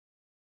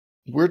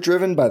We're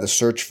driven by the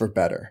search for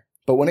better.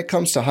 But when it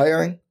comes to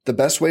hiring, the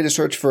best way to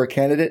search for a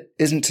candidate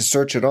isn't to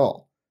search at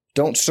all.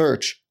 Don't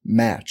search,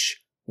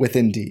 match with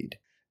Indeed.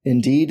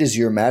 Indeed is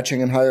your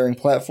matching and hiring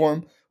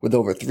platform with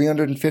over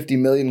 350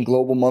 million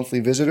global monthly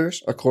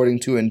visitors,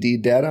 according to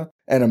Indeed data,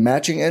 and a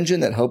matching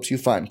engine that helps you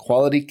find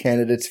quality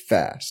candidates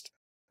fast.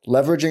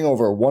 Leveraging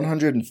over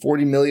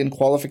 140 million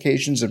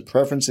qualifications and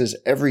preferences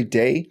every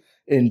day,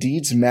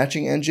 Indeed's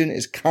matching engine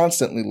is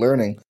constantly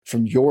learning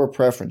from your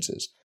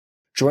preferences.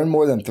 Join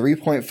more than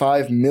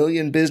 3.5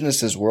 million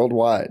businesses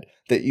worldwide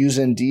that use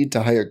Indeed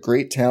to hire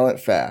great talent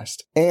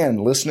fast.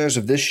 And listeners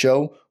of this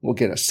show will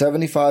get a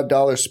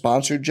 $75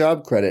 sponsored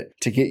job credit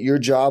to get your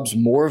jobs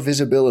more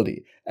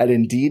visibility at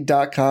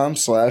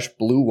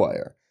Indeed.com/Blue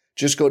Wire.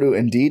 Just go to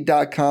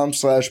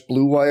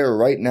Indeed.com/Blue Wire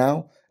right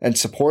now and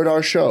support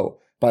our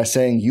show by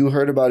saying you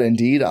heard about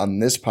Indeed on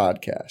this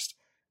podcast.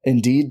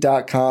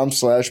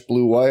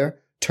 Indeed.com/Blue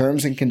Wire.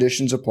 Terms and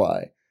conditions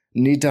apply.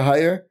 Need to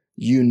hire?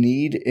 You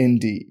need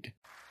Indeed.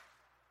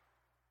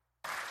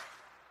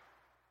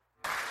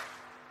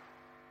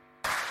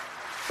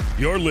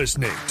 You're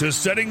listening to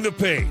Setting the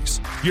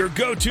Pace, your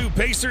go-to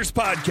Pacers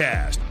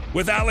podcast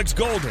with Alex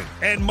Golden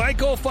and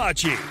Michael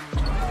Facci.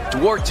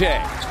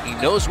 Duarte, he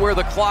knows where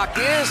the clock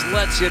is,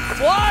 lets it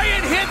fly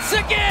and hits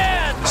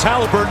again.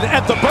 Halliburton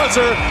at the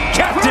buzzer,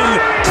 Captain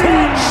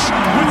Clutch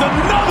with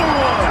another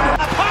one.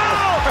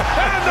 Pow!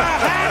 And the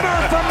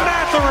hammer from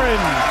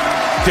Mathurin.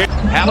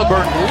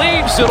 Halliburton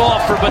leaves it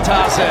off for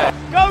Batase.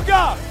 Go,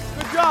 Goff.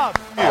 Good job.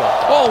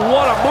 Oh,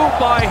 what a move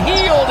by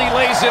Hield. He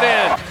lays it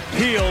in.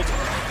 Hield.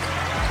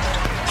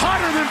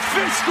 Hotter than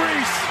fish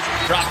grease.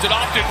 Dropped it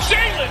off to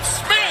Jalen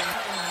Smith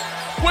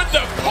with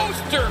the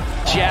poster.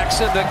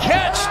 Jackson the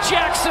catch.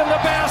 Jackson the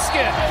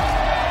basket.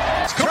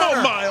 Come on,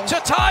 Myles. To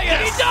tie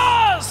it. He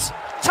does.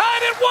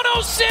 Tied at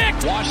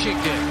 106.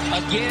 Washington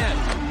again.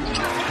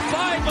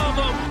 5 of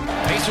them.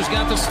 Pacers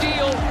got the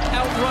steal.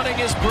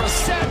 Outrunning is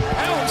Brissett.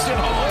 Pounds it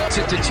home.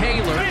 To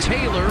Taylor.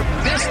 Taylor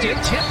missed it.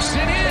 Tips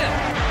it in.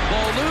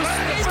 Ball loose.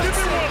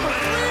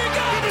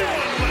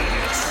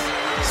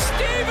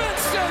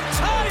 Stevenson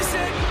ties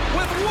it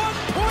with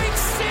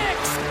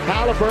 1.6.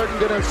 Halliburton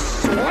gonna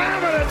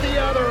slam it at the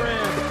other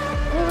end.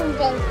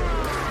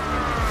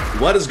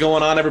 What is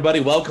going on, everybody?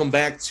 Welcome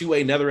back to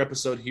another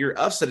episode here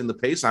of Setting the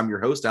Pace. I'm your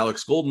host,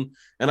 Alex Golden,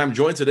 and I'm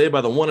joined today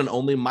by the one and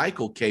only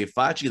Michael K.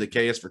 Facci. The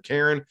K is for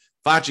Karen.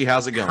 Facci,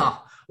 how's it going?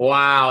 Oh,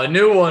 wow, a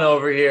new one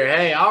over here.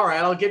 Hey, all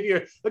right, I'll give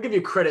you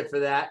credit for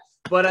that.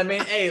 But I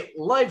mean, hey,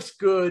 life's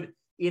good.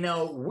 You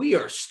know, we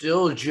are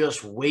still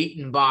just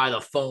waiting by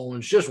the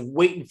phones, just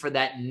waiting for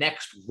that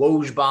next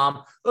Woj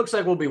bomb. Looks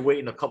like we'll be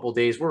waiting a couple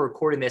days. We're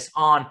recording this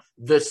on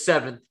the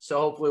 7th, so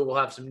hopefully we'll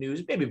have some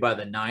news, maybe by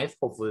the 9th,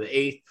 hopefully the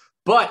 8th.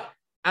 But,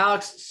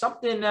 Alex,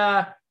 something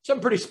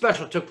pretty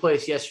special took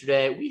place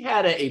yesterday. We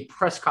had a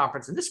press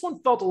conference, and this one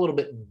felt a little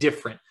bit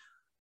different.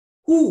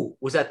 Who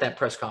was at that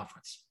press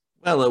conference?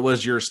 Well, it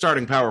was your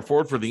starting power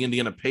forward for the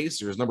Indiana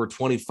Pacers, number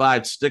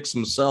 25, Sticks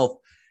himself,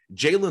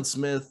 Jalen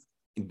Smith,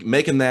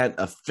 making that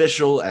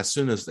official as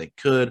soon as they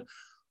could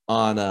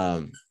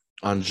on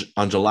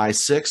July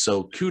 6th.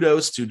 So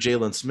kudos to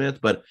Jalen Smith.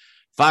 But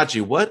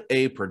Facci, what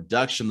a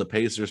production the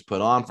Pacers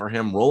put on for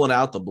him, rolling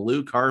out the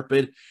blue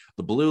carpet,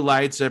 the blue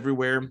lights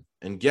everywhere.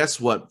 And guess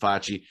what,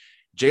 Facci?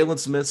 Jalen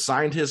Smith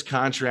signed his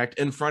contract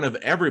in front of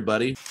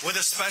everybody with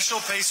a special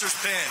Pacers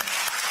pin.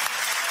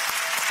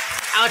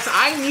 Alex,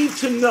 I need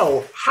to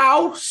know,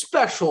 how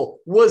special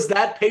was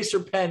that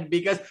Pacer pen?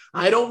 Because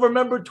I don't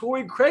remember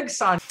Torrey Craig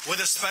signing with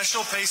a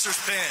special Pacers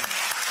pin.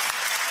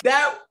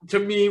 That, to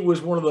me,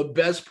 was one of the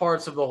best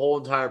parts of the whole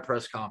entire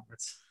press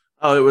conference.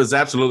 Oh, it was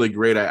absolutely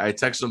great. I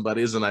texted some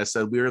buddies and I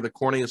said, we are the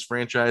corniest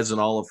franchise in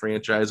all of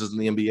franchises in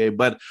the NBA,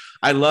 but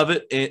I love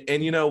it.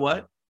 And you know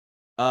what?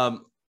 I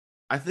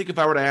think if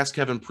I were to ask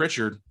Kevin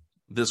Pritchard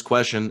this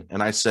question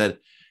and I said,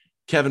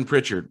 Kevin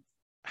Pritchard,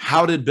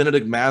 how did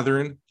Benedict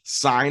Mathurin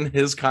sign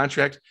his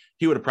contract?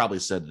 He would have probably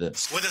said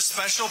this. With a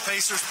special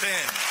Pacers pin.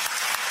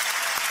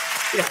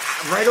 Yeah,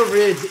 right over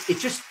it.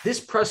 It's just this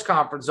press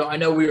conference. So I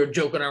know we were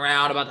joking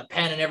around about the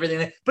pen and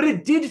everything, but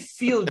it did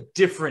feel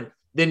different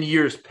than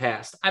years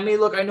past. I mean,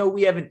 look, I know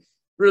we haven't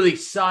really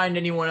signed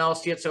anyone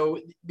else yet, so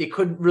they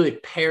couldn't really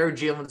pair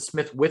Jalen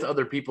Smith with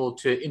other people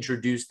to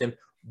introduce them,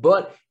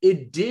 but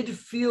it did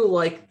feel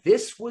like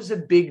this was a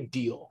big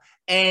deal.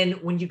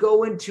 And when you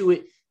go into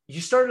it,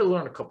 you started to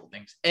learn a couple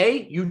things.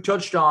 A, you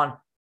touched on,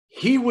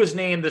 he was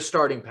named the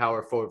starting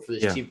power forward for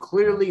this team.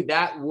 Clearly,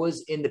 that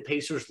was in the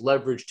Pacers'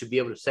 leverage to be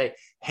able to say,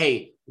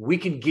 hey, we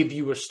can give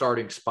you a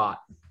starting spot.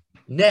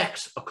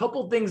 Next, a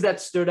couple things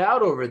that stood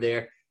out over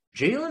there.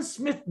 Jalen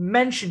Smith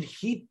mentioned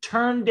he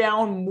turned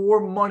down more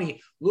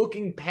money,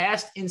 looking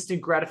past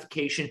instant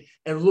gratification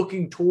and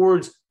looking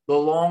towards the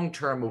long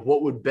term of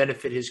what would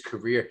benefit his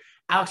career.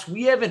 Alex,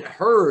 we haven't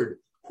heard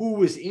who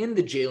was in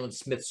the Jalen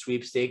Smith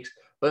sweepstakes,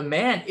 but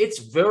man, it's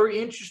very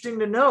interesting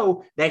to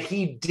know that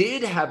he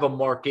did have a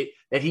market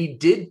that he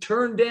did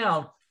turn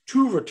down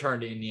to return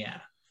to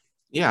Indiana.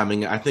 Yeah, I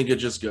mean, I think it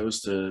just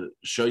goes to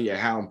show you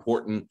how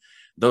important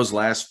those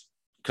last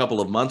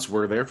couple of months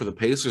were there for the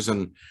Pacers.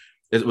 And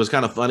it was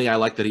kind of funny. I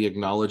like that he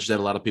acknowledged that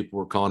a lot of people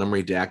were calling him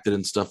redacted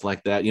and stuff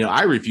like that.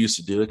 I refuse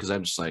to do it because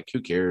I'm just like,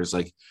 who cares?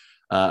 Like,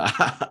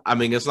 I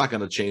mean, it's not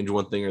going to change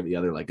one thing or the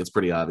other. Like, it's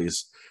pretty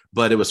obvious,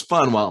 but it was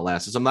fun while it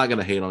lasted. So I'm not going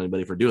to hate on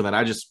anybody for doing that.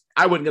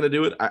 I wasn't going to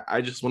do it.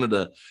 I just wanted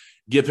to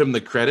give him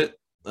the credit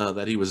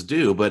that he was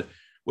due. But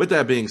with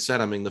that being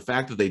said, I mean, the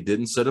fact that they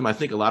didn't sit him, I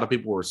think a lot of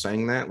people were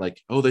saying that, like,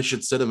 oh, they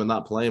should sit him and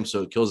not play him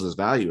so it kills his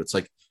value. It's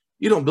like,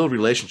 you don't build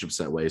relationships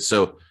that way.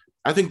 So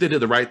I think they did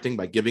the right thing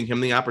by giving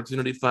him the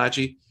opportunity,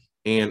 Facci.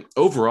 And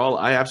overall,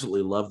 I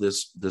absolutely love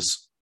this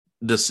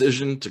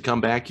decision to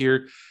come back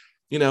here.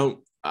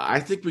 I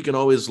think we can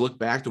always look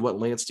back to what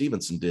Lance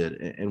Stevenson did.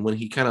 And when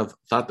he kind of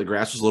thought the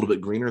grass was a little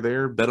bit greener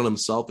there, bet on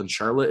himself in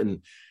Charlotte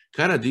and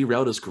kind of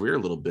derailed his career a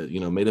little bit,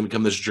 made him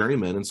become this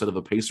journeyman instead of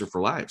a pacer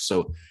for life.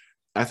 So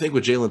I think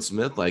with Jalen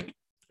Smith, like,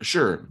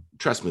 sure,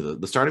 trust me,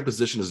 the starting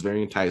position is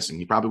very enticing.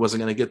 He probably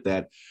wasn't going to get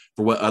that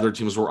for what other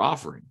teams were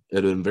offering. It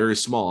would have been very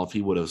small if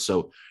he would have.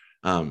 So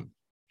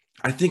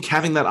I think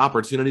having that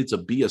opportunity to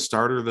be a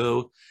starter,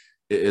 though,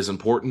 is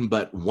important.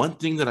 But one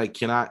thing that I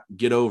cannot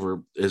get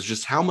over is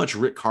just how much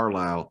Rick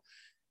Carlisle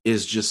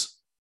is just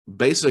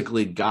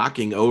basically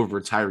gawking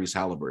over Tyrese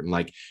Halliburton.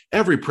 Like,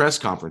 every press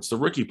conference, the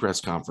rookie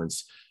press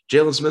conference,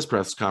 Jalen Smith's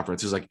press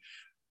conference, is like,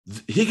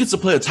 he gets to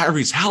play with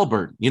Tyrese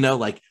Halliburton,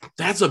 like,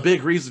 that's a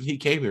big reason he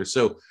came here.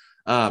 So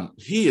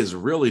he is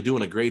really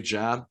doing a great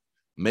job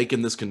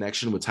making this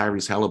connection with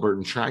Tyrese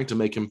Halliburton, trying to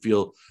make him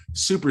feel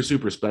super,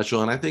 super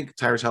special. And I think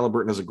Tyrese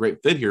Halliburton is a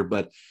great fit here,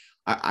 but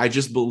I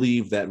just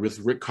believe that with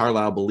Rick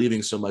Carlisle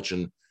believing so much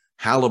in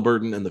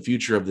Halliburton and the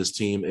future of this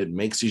team, it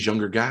makes these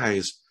younger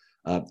guys,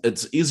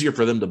 it's easier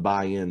for them to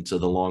buy into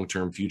the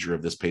long-term future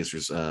of this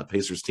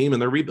Pacers team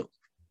and their rebuild.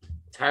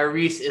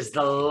 Tyrese is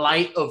the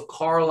light of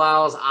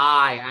Carlisle's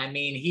eye. I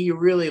mean, he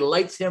really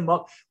lights him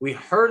up. We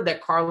heard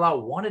that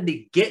Carlisle wanted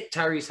to get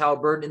Tyrese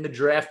Halliburton in the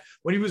draft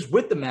when he was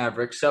with the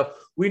Mavericks. So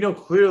we know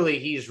clearly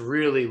he's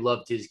really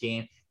loved his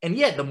game. And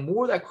yeah, the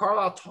more that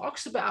Carlisle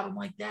talks about him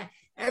like that,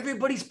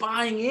 everybody's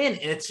buying in.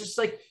 And it's just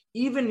like,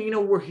 even,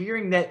 we're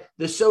hearing that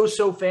the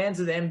so-so fans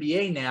of the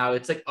NBA now,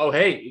 it's like, oh,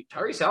 hey,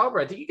 Tyrese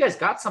Halliburton, I think you guys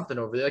got something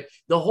over there. Like,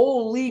 the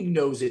whole league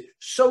knows it.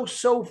 So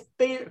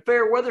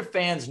fair weather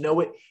fans know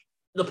it.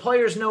 The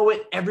players know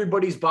it.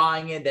 Everybody's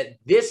buying in that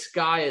this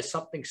guy is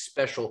something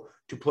special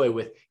to play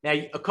with. Now,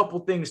 a couple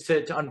things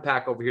to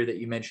unpack over here that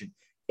you mentioned.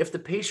 If the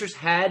Pacers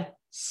had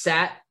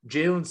sat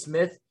Jalen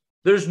Smith,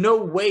 there's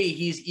no way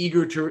he's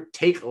eager to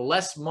take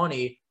less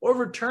money or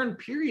return,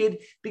 period,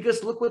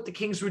 because look what the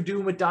Kings were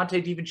doing with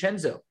Dante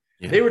DiVincenzo.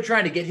 Yeah. They were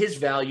trying to get his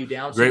value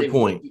down. Great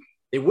point.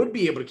 They would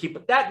be able to keep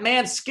it. That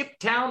man skipped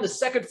town the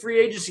second free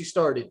agency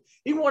started.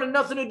 He wanted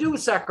nothing to do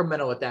with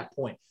Sacramento at that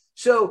point.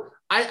 So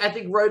I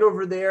think right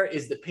over there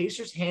is the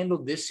Pacers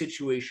handled this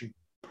situation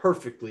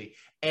perfectly.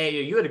 And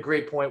you had a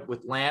great point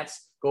with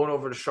Lance going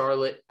over to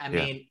Charlotte. I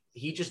mean,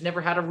 he just never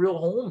had a real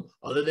home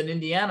other than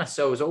Indiana.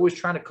 So I was always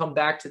trying to come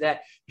back to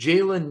that.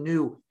 Jalen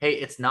knew, hey,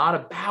 it's not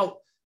about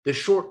the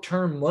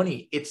short-term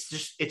money.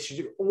 It's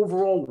your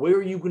overall, where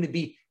are you going to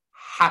be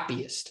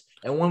happiest?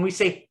 And when we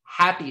say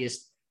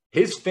happiest,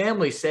 his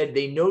family said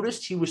they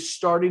noticed he was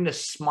starting to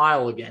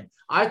smile again.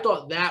 I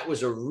thought that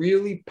was a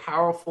really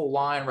powerful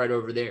line right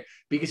over there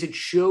because it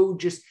showed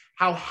just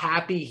how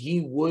happy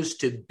he was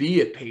to be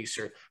a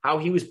Pacer, how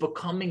he was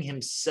becoming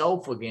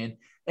himself again,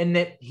 and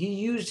that he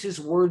used his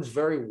words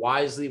very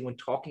wisely when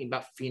talking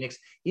about Phoenix.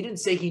 He didn't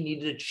say he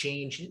needed a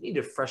change, he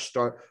needed a fresh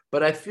start,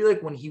 but I feel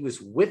like when he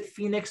was with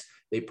Phoenix,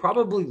 they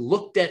probably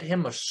looked at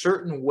him a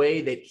certain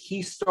way that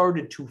he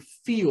started to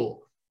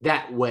feel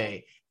that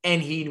way. And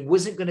he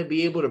wasn't going to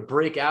be able to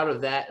break out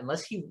of that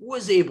unless he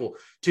was able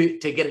to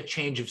get a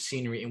change of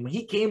scenery. And when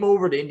he came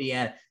over to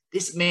Indiana,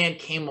 this man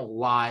came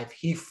alive.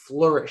 He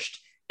flourished.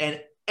 And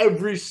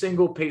every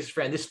single Pacers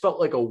fan, this felt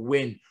like a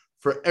win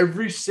for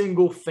every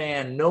single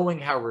fan, knowing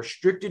how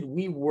restricted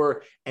we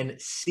were and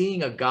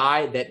seeing a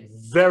guy that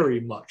very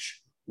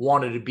much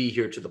wanted to be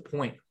here to the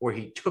point where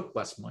he took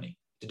less money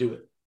to do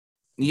it.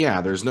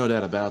 Yeah, there's no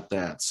doubt about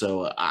that.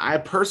 So I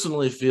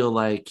personally feel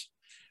like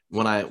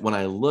when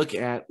I look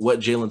at what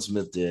Jalen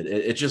Smith did,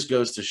 it just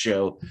goes to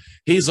show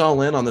he's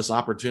all in on this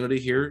opportunity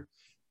here.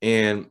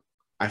 And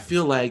I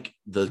feel like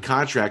the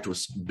contract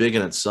was big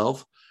in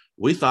itself.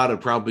 We thought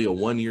it'd probably be a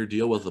 1-year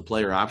deal with a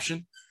player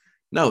option.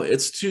 No,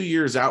 it's 2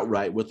 years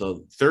outright with a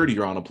third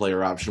year on a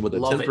player option with a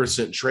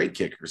 10% trade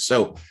kicker.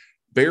 So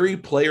very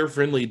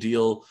player-friendly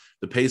deal.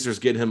 The Pacers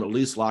get him at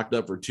least locked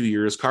up for 2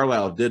 years.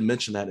 Carlisle did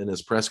mention that in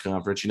his press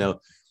conference.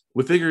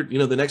 We figured,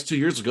 the next 2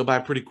 years will go by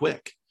pretty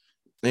quick.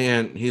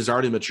 And he's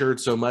already matured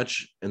so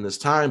much in this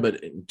time,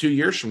 but 2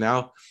 years from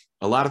now,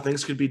 a lot of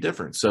things could be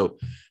different. So,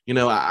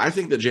 I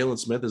think that Jalen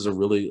Smith is a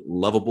really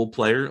lovable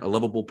player, a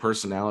lovable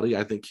personality.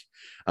 I think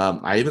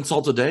I even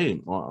saw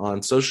today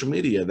on social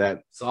media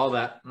that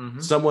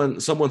someone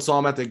saw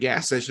him at the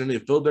gas station and they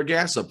filled their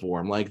gas up for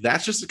him. Like,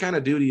 that's just the kind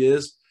of dude he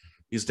is.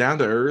 He's down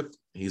to earth.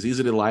 He's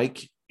easy to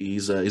like.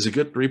 He's a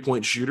good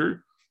 3-point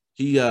shooter.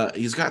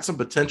 He's got some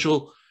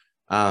potential.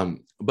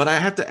 But I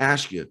have to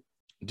ask you,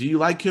 do you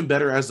like him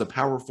better as a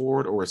power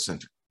forward or a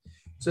center?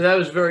 So that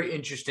was very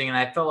interesting. And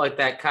I felt like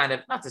that kind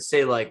of, not to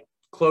say like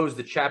close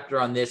the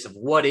chapter on this of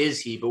what is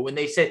he, but when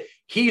they said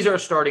he's our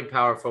starting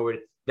power forward,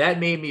 that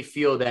made me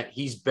feel that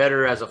he's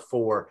better as a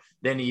 4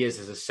 than he is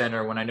as a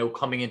center. When I know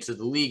coming into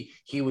the league,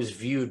 he was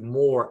viewed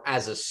more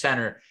as a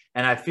center.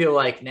 And I feel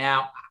like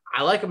now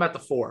I like him at the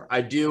 4.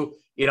 I do.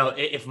 You know,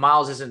 if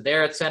Myles isn't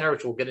there at center,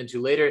 which we'll get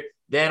into later,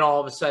 then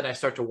all of a sudden I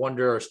start to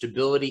wonder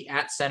stability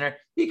at center.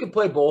 He can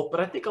play both, but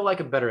I think I like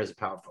him better as a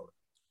power forward.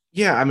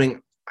 Yeah, I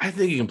mean, I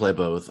think he can play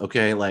both.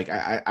 Okay, like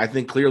I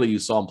think clearly you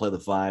saw him play the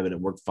 5 and it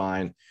worked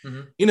fine.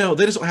 Mm-hmm. You know,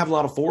 they just don't have a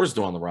lot of 4s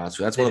though on the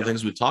roster. That's one of the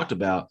things we talked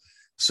about.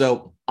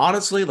 So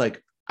honestly,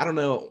 like I don't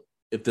know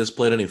if this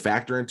played any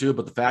factor into it,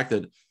 but the fact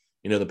that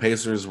the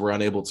Pacers were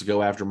unable to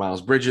go after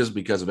Miles Bridges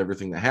because of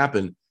everything that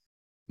happened,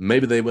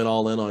 maybe they went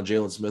all in on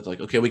Jalen Smith. Like,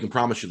 okay, we can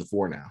promise you the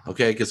 4 now.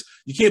 Okay, because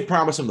you can't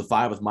promise him the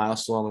 5 with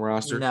Myles still on the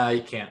roster. No,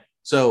 you can't.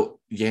 So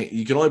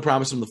you can only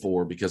promise him the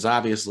 4 because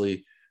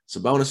obviously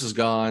Sabonis is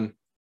gone.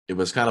 It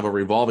was kind of a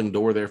revolving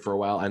door there for a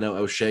while. I know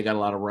O'Shea got a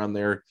lot of run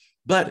there,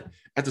 but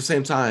at the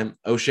same time,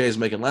 O'Shea is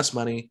making less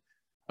money.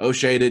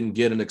 O'Shea didn't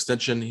get an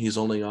extension. He's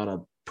only on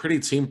a pretty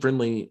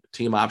team-friendly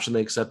team option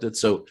they accepted.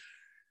 So,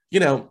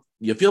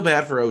 you feel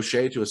bad for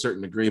O'Shea to a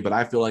certain degree, but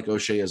I feel like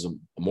O'Shea is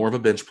more of a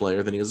bench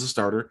player than he is a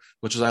starter,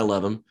 which is I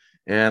love him.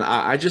 And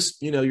I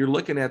just, you're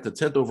looking at the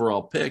 10th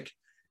overall pick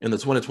in the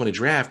 2020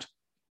 draft.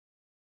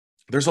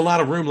 There's a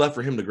lot of room left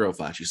for him to grow,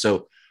 Facci.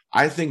 So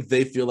I think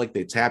they feel like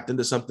they tapped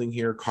into something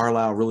here.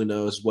 Carlisle really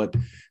knows what,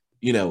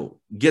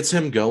 gets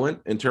him going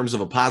in terms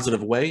of a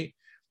positive way.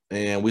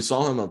 And we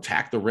saw him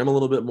attack the rim a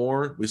little bit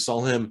more. We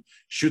saw him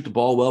shoot the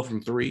ball well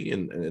from 3.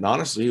 And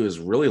honestly, he was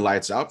really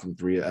lights out from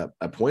 3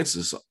 at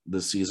points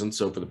this season.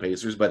 So for the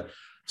Pacers, but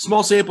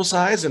small sample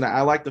size. And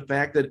I like the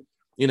fact that,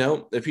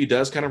 if he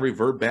does kind of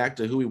revert back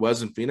to who he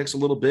was in Phoenix a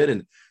little bit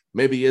and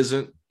maybe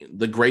isn't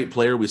the great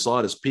player we saw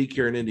at his peak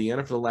here in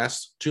Indiana for the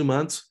last 2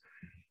 months,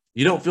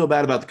 you don't feel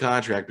bad about the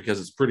contract because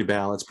it's pretty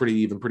balanced, pretty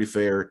even, pretty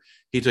fair.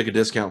 He took a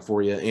discount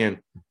for you. And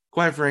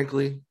quite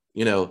frankly,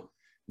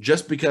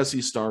 just because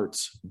he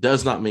starts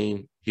does not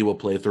mean he will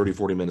play 30,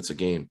 40 minutes a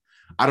game.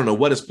 I don't know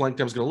what his playing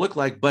time is going to look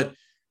like, but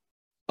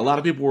a lot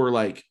of people were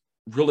like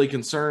really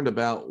concerned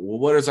about, well,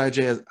 what does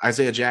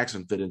Isaiah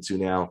Jackson fit into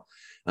now?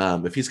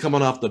 If he's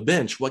coming off the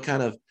bench, what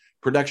kind of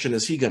production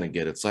is he going to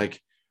get? It's like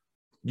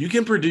you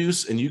can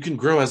produce and you can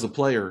grow as a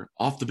player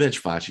off the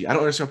bench, Facci. I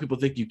don't understand how people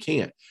think you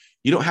can't.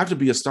 You don't have to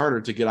be a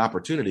starter to get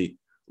opportunity.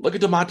 Look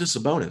at Domantas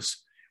Sabonis.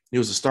 He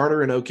was a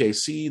starter in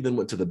OKC, then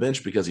went to the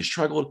bench because he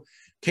struggled,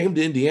 came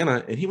to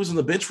Indiana, and he was on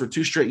the bench for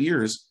 2 straight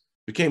years,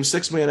 became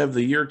 6th man of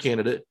the year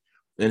candidate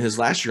in his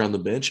last year on the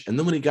bench. And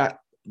then when he got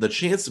the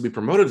chance to be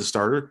promoted to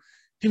starter,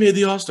 he made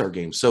the All-Star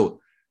game.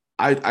 So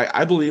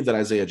I believe that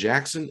Isaiah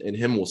Jackson and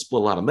him will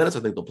split a lot of minutes.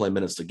 I think they'll play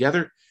minutes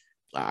together.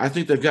 I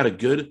think they've got a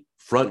good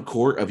front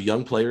court of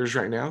young players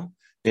right now,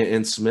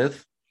 and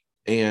Smith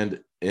and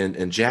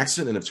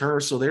Jackson, and if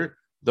Turner's still there,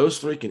 those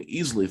 3 can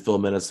easily fill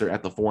minutes there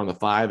at the 4 and the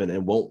 5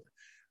 and won't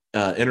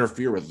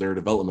interfere with their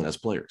development as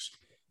players.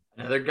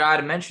 Another guy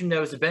to mention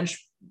that was a bench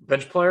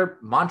player,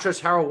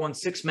 Montrezl Harrell won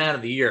 6th man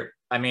of the year.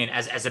 I mean,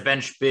 as a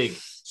bench big.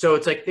 So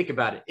it's like, think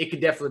about it. It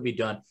could definitely be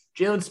done.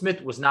 Jalen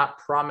Smith was not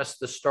promised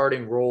the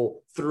starting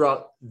role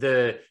throughout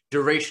the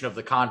duration of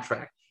the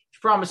contract. He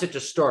promised it to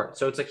start.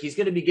 So it's like he's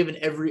going to be given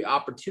every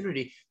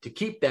opportunity to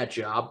keep that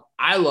job.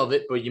 I love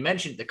it. But you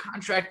mentioned the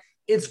contract.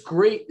 It's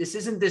great. This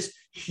isn't this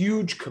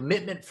huge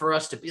commitment for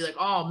us to be like,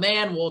 oh,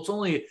 man, well, it's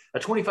only a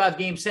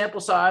 25-game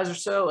sample size or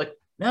so. Like,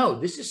 no,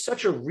 this is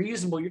such a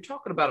reasonable – you're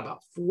talking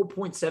about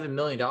 $4.7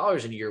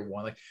 million in year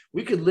 1. Like,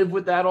 we could live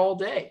with that all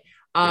day.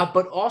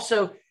 But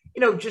also,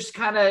 just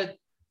kind of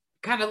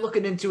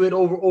looking into it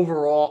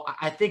overall,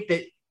 I think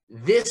that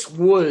this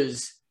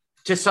was,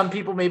 to some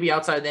people maybe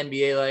outside the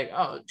NBA, like,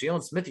 oh,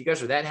 Jalen Smith, you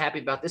guys are that happy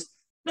about this?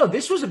 No,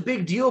 this was a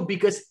big deal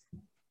because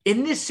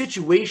in this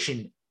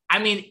situation – I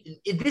mean,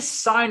 this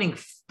signing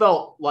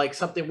felt like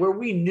something where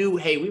we knew,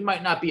 hey, we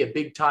might not be a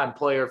big-time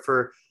player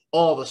for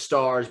all the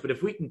stars, but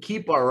if we can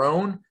keep our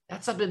own,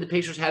 that's something the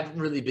Pacers haven't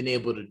really been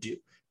able to do.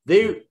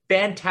 They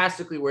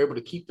fantastically were able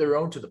to keep their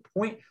own to the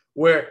point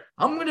where,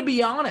 I'm going to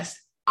be honest,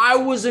 I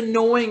was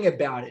annoying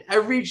about it. I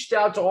reached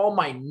out to all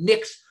my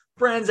Knicks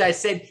friends. I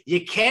said,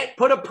 you can't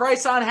put a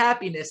price on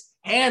happiness.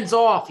 Hands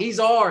off. He's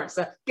ours.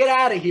 Get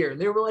out of here.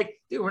 And they were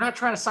like, dude, we're not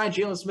trying to sign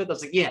Jalen Smith. I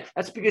was like, yeah,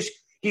 that's because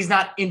he's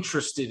not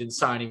interested in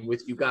signing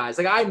with you guys.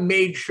 Like, I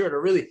made sure to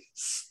really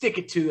stick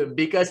it to them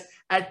because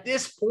at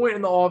this point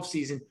in the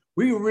offseason,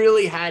 we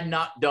really had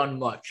not done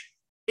much.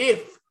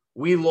 If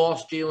we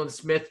lost Jalen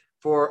Smith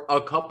for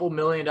a couple $1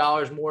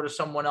 million more to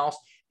someone else,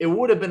 it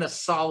would have been a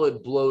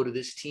solid blow to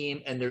this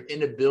team and their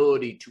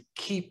inability to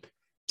keep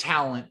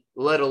talent,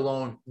 let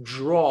alone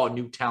draw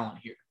new talent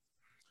here.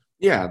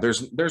 Yeah,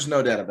 there's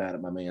no doubt about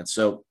it, my man.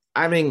 So,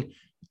 I mean,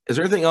 is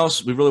there anything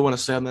else we really want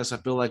to say on this? I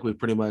feel like we've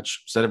pretty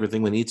much said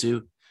everything we need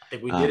to. I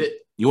think we did it.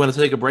 You want to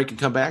take a break and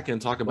come back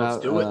and talk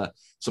about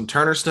some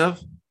Turner stuff?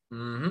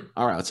 Mm-hmm.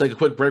 All right, let's take a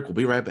quick break. We'll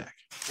be right back.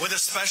 With a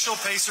special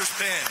Pacers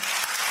pin.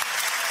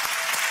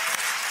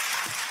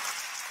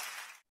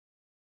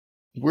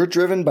 We're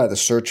driven by the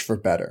search for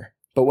better.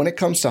 But when it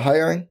comes to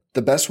hiring,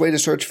 the best way to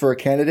search for a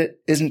candidate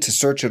isn't to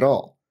search at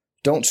all.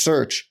 Don't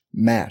search,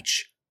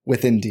 match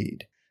with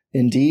Indeed.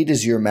 Indeed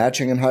is your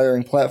matching and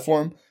hiring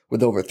platform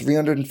with over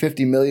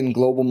 350 million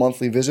global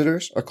monthly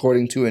visitors,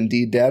 according to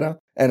Indeed data,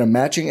 and a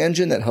matching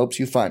engine that helps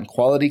you find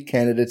quality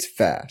candidates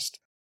fast.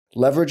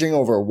 Leveraging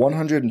over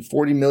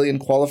 140 million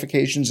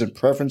qualifications and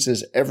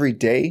preferences every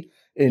day,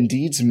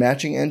 Indeed's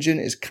matching engine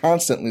is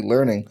constantly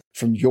learning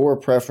from your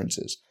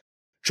preferences.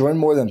 Join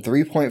more than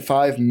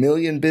 3.5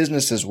 million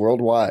businesses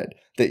worldwide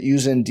that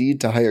use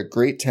Indeed to hire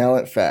great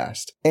talent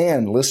fast.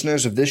 And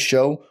listeners of this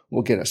show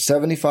will get a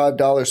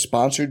 $75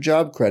 sponsored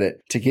job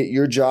credit to get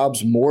your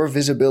jobs more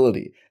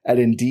visibility at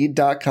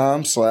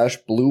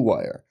Indeed.com/Blue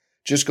Wire.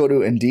 Just go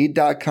to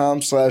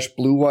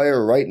Indeed.com/Blue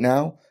Wire right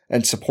now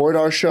and support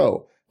our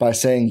show by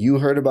saying you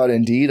heard about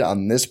Indeed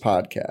on this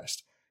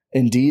podcast.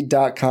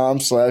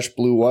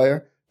 Indeed.com/Blue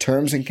Wire.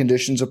 Terms and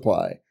conditions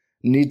apply.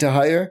 Need to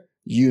hire?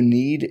 You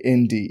need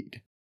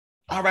Indeed.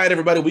 All right,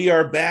 everybody, we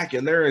are back,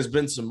 and there has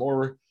been some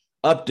more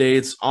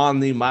updates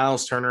on the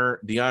Myles Turner,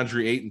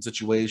 DeAndre Ayton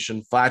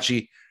situation.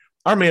 Facci,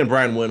 our man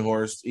Brian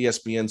Windhorst,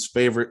 ESPN's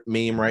favorite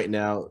meme right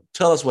now.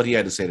 Tell us what he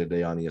had to say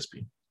today on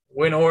ESPN.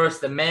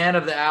 Windhorst, the man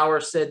of the hour,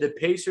 said the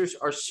Pacers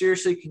are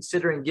seriously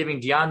considering giving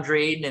DeAndre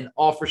Ayton an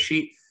offer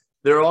sheet.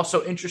 They're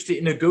also interested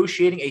in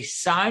negotiating a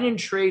sign and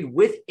trade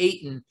with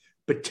Ayton,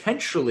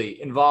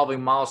 potentially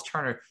involving Myles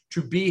Turner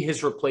to be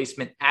his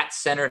replacement at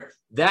center.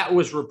 That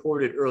was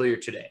reported earlier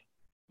today.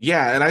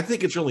 Yeah, and I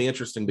think it's really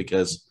interesting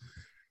because,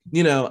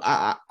 you know,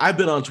 I've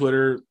been on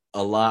Twitter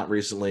a lot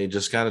recently,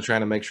 just kind of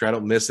trying to make sure I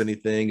don't miss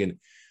anything. And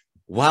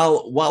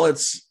while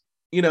it's,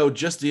 you know,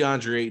 just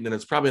DeAndre Ayton, and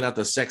it's probably not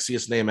the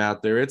sexiest name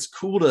out there, it's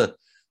cool to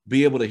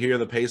be able to hear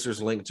the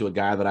Pacers linked to a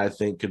guy that I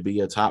think could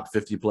be a top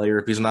 50 player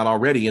if he's not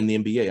already in the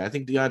NBA. I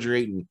think DeAndre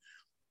Ayton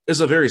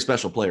is a very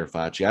special player,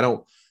 Facci. I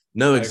don't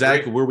know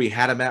exactly where we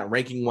had him at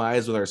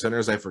ranking-wise with our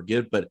centers, I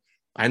forget, but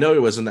I know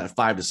it was in that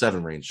 5 to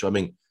 7 range. So, I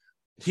mean,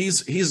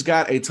 he's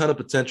got a ton of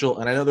potential,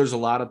 and I know there's a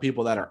lot of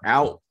people that are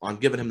out on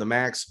giving him the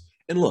max.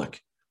 And look,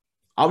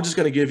 I'm just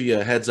going to give you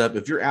a heads up.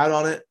 If you're out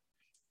on it,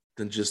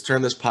 then just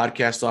turn this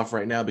podcast off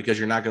right now because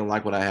you're not going to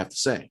like what I have to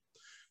say.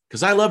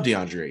 Because I love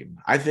DeAndre Ayton.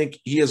 I think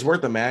he is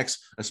worth the max,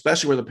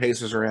 especially where the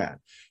Pacers are at.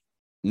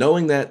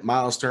 Knowing that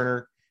Myles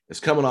Turner is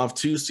coming off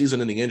 2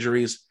 season-ending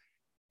injuries,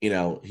 you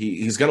know,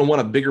 he's going to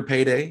want a bigger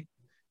payday.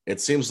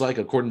 It seems like,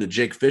 according to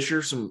Jake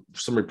Fisher, some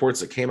reports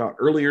that came out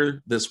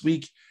earlier this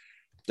week,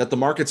 that the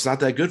market's not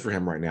that good for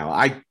him right now.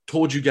 I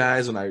told you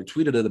guys, and I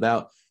tweeted it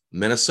about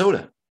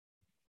Minnesota.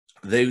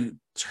 They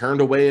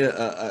turned away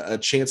a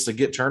chance to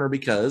get Turner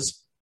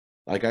because,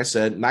 like I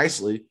said,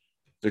 nicely,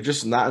 they're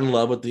just not in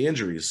love with the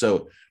injuries.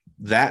 So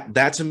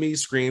that to me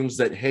screams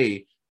that,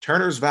 hey,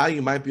 Turner's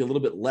value might be a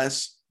little bit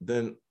less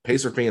than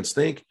Pacer fans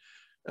think,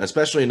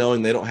 especially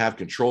knowing they don't have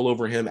control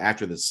over him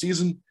after this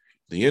season.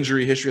 The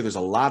injury history, there's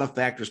a lot of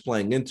factors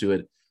playing into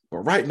it.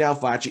 But right now,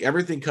 Facci,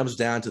 everything comes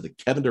down to the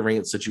Kevin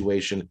Durant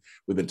situation.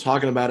 We've been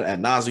talking about it ad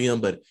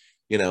nauseum, but,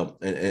 you know,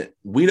 and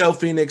we know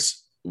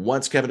Phoenix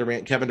wants Kevin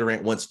Durant. Kevin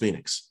Durant wants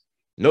Phoenix.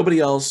 Nobody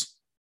else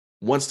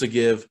wants to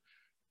give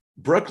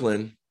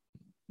Brooklyn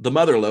the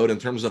mother load in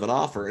terms of an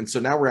offer. And so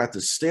now we're at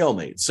this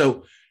stalemate.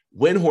 So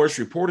Windhorst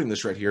reporting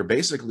this right here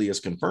basically is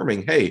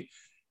confirming, hey,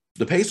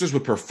 the Pacers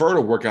would prefer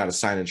to work out a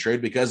sign and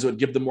trade because it would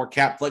give them more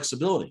cap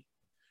flexibility.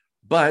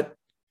 But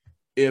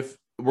if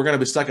we're going to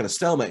be stuck in a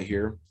stalemate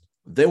here,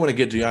 they want to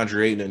get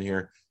DeAndre Ayton in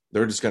here,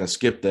 they're just going to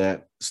skip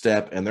that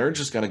step, and they're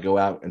just going to go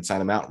out and sign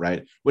him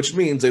outright, which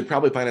means they'd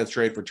probably find a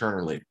trade for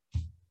Turner later.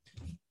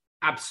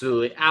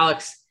 Absolutely.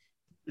 Alex,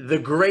 the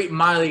great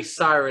Miley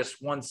Cyrus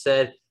once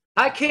said,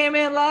 I came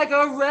in like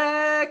a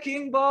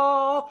wrecking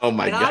ball. Oh,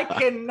 my God. I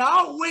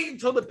cannot wait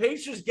until the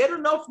Pacers get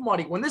enough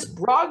money. When this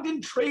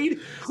Brogdon trade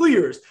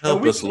clears.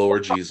 Help us,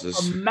 Lord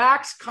Jesus. A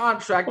max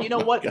contract. You know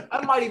what? God.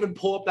 I might even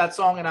pull up that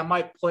song and I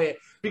might play it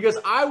because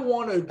I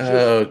want to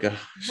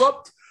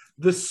disrupt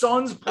the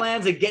Suns'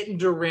 plans of getting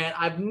Durant.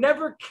 I've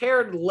never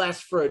cared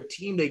less for a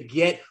team to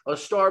get a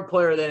star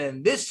player than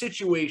in this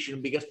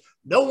situation because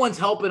no one's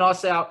helping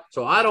us out,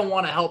 so I don't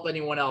want to help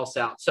anyone else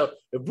out. So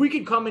if we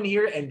can come in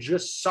here and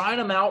just sign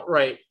them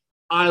outright,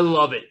 I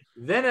love it.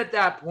 Then at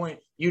that point,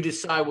 you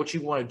decide what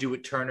you want to do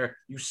with Turner.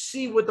 You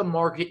see what the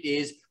market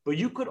is, but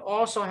you could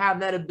also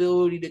have that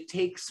ability to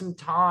take some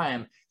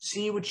time,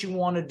 see what you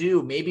want to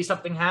do. Maybe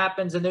something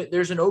happens and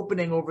there's an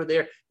opening over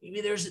there.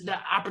 Maybe there's the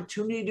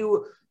opportunity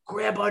to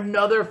grab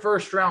another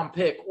first-round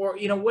pick or,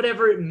 you know,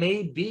 whatever it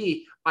may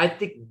be. I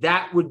think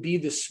that would be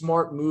the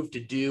smart move to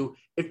do.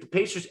 If the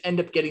Pacers end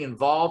up getting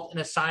involved in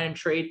a sign and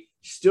trade,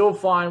 still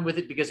fine with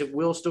it because it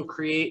will still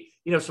create,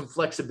 you know, some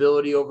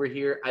flexibility over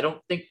here. I don't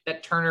think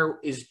that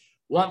Turner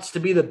wants to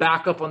be the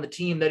backup on the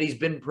team that he's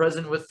been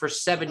present with for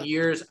 7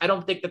 years. I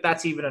don't think that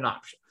that's even an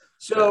option.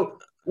 So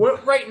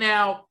right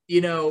now,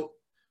 you know,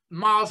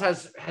 Myles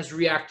has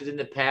reacted in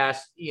the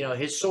past. You know,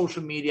 his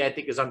social media, I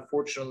think, is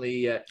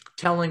unfortunately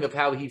telling of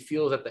how he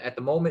feels at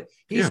the moment.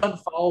 He's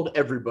unfollowed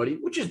everybody,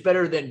 which is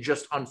better than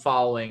just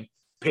unfollowing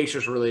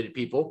Pacers-related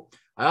people.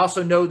 I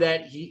also know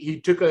that he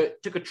took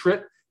a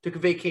trip, took a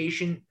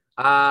vacation.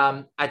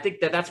 I think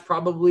that's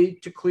probably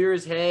to clear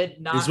his head.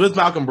 He's with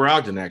Malcolm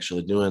Brogdon,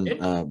 actually, doing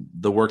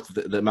the work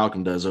that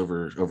Malcolm does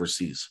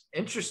overseas.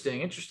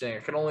 Interesting. I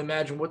can only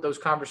imagine what those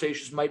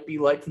conversations might be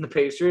like from the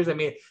Pacers. I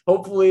mean,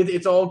 hopefully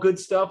it's all good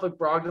stuff, like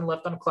Brogdon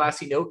left on a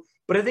classy note.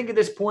 But I think at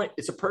this point,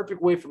 it's a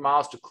perfect way for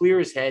Myles to clear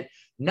his head,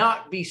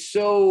 not be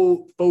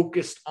so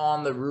focused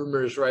on the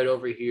rumors right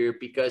over here,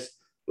 because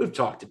we've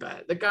talked about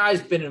it. The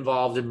guy's been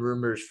involved in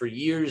rumors for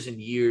years and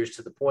years,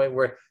 to the point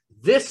where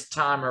this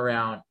time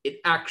around,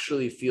 it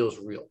actually feels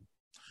real.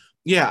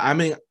 Yeah, I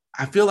mean,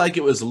 I feel like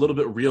it was a little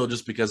bit real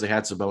just because they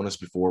had Sabonis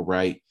before,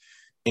 right?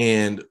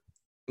 And,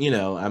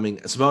 I mean,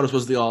 Sabonis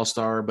was the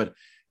all-star, but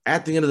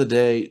at the end of the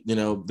day,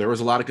 there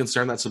was a lot of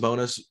concern that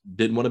Sabonis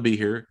didn't want to be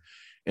here.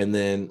 And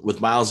then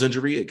with Myles'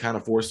 injury, it kind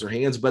of forced their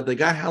hands, but they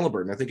got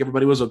Halliburton. I think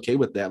everybody was okay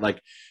with that.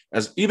 Like,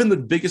 as even the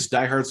biggest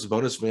diehard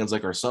Sabonis fans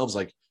like ourselves,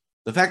 like,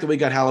 the fact that we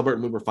got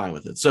Halliburton, we were fine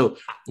with it. So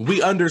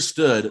we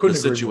understood the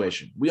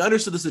situation. We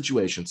understood the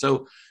situation.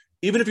 So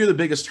even if you're the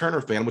biggest Turner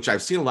fan, which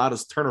I've seen a lot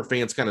of Turner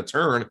fans kind of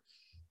turn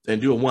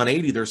and do a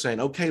 180, they're saying,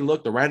 okay,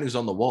 look, the writing's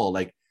on the wall.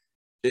 Like,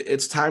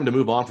 it's time to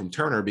move on from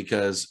Turner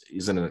because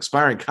he's in an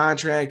expiring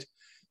contract.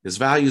 His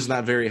value is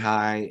not very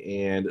high,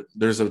 and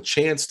there's a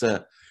chance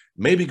to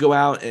maybe go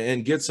out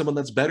and get someone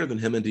that's better than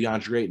him and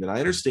DeAndre Ayton. And I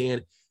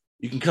understand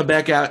you can come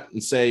back out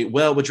and say,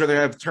 well, would you rather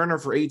have Turner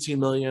for $18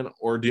 million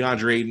or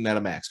DeAndre Ayton at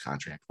a max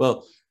contract?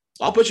 Well,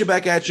 I'll put you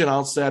back at you, and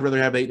I'll say I'd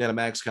rather have Ayton at a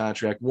max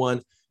contract.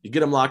 One, you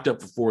get him locked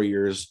up for 4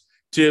 years.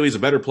 Two, he's a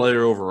better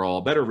player overall,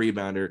 better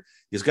rebounder.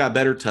 He's got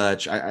better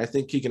touch. I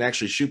think he can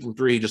actually shoot from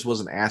three. He just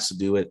wasn't asked to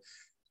do it.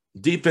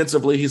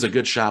 Defensively, he's a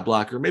good shot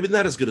blocker. Maybe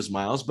not as good as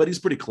Myles, but he's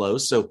pretty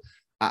close. So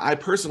I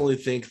personally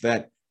think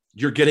that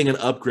you're getting an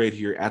upgrade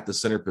here at the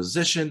center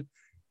position.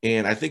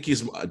 And I think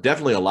he's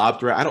definitely a lob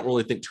threat. I don't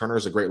really think Turner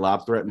is a great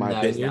lob threat, in my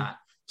opinion.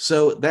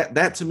 So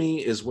that to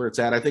me is where it's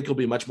at. I think he'll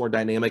be much more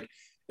dynamic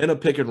in a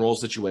pick and roll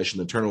situation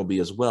than Turner will be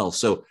as well.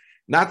 So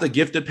not the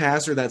gifted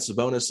passer that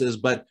Sabonis is,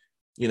 but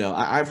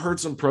I've heard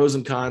some pros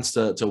and cons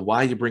to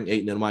why you bring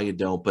Ayton and why you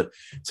don't. But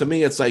to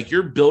me, it's like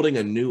you're building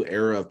a new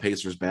era of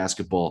Pacers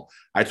basketball.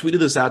 I tweeted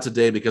this out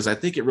today because I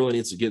think it really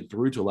needs to get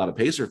through to a lot of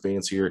Pacer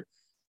fans here.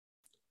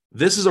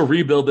 This is a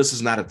rebuild. This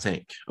is not a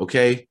tank,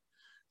 okay?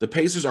 The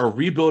Pacers are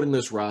rebuilding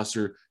this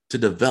roster to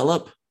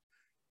develop,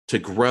 to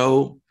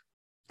grow,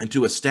 and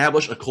to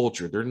establish a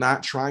culture. They're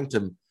not trying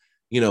to,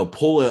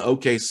 pull an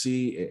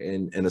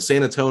OKC and a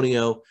San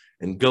Antonio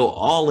and go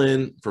all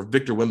in for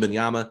Victor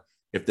Wembanyama.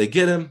 If they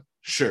get him,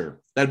 sure,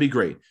 that'd be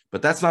great.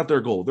 But that's not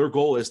their goal. Their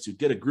goal is to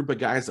get a group of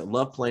guys that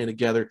love playing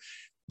together.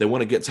 They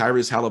want to get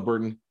Tyrese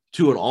Halliburton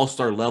to an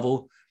all-star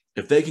level.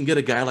 If they can get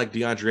a guy like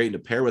DeAndre Ayton to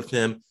pair with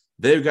him,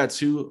 they've got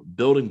two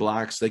building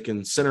blocks they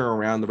can center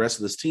around the rest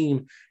of this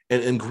team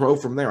and grow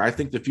from there. I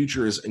think the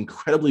future is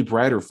incredibly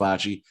brighter,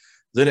 Facci,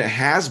 than it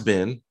has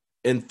been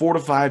in 4 to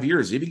 5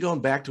 years, even going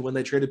back to when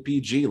they traded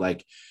PG.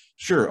 Like,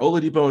 sure,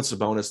 Oladipo and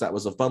Sabonis, that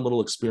was a fun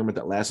little experiment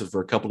that lasted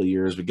for a couple of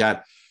years. We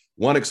got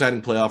one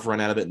exciting playoff run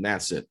out of it, and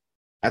that's it.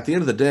 At the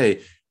end of the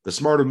day, the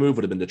smarter move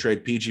would have been to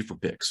trade PG for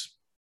picks.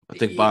 I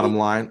think bottom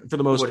line, for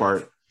the most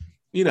part,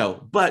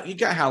 but you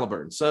got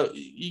Halliburton. So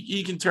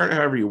you can turn it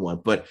however you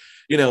want. But,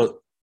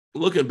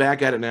 looking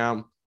back at it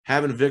now,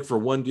 having Vic for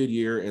one good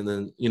year and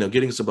then,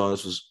 getting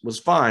Sabonis was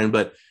fine.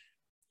 But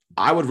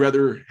I would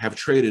rather have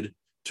traded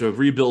to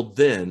rebuild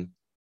than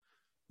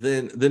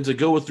to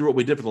go through what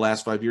we did for the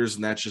last 5 years,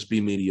 and that's just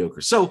be mediocre.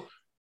 So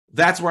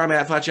that's where I'm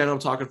at, Facci. I know I'm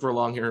talking for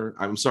long here.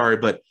 I'm sorry,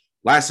 but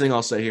last thing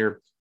I'll say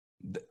here,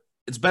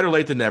 it's better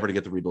late than never to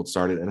get the rebuild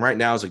started. And right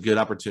now is a good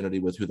opportunity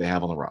with who they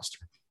have on the roster.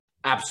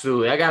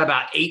 Absolutely. I got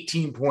about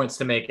 18 points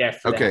to make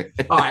after that. Okay.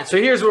 All right. So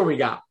here's what we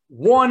got.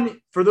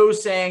 One, for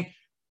those saying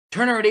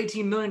Turner at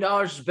 $18 million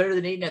is better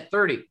than Ayton at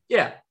 30.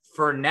 Yeah.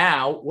 For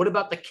now, what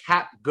about the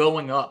cap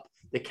going up?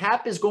 The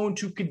cap is going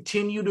to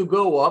continue to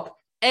go up,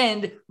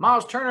 and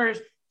Myles Turner's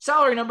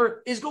salary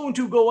number is going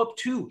to go up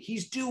too.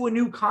 He's due a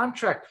new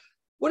contract.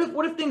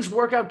 What if things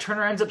work out?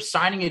 Turner ends up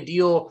signing a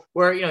deal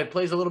where, he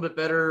plays a little bit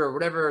better or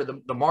whatever.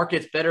 The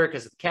market's better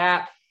because of the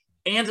cap.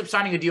 Ends up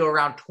signing a deal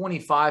around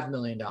 $25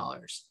 million. All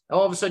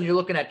of a sudden, you're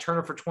looking at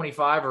Turner for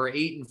 25 or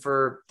Ayton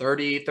for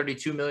 $30,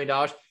 $32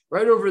 million.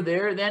 Right over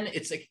there, then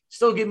it's like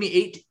still give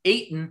me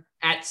Ayton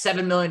at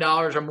 $7 million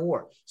or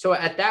more. So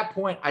at that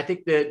point, I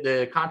think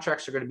the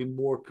contracts are going to be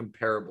more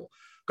comparable.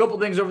 A couple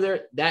things over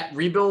there. That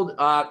rebuild,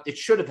 it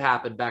should have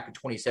happened back in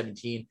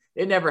 2017.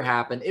 It never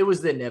happened. It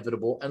was the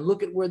inevitable. And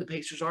look at where the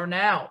Pacers are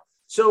now.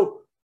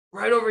 So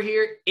right over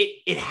here,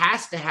 it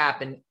has to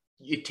happen.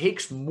 It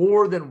takes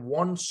more than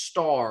one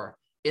star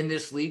in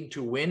this league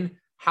to win.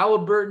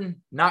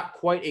 Halliburton, not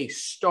quite a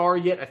star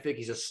yet. I think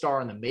he's a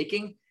star in the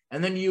making.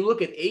 And then you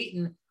look at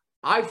Ayton.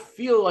 I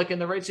feel like in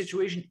the right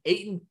situation,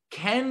 Ayton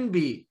can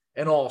be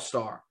an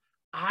all-star.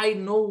 I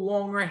no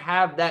longer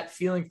have that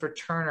feeling for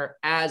Turner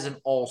as an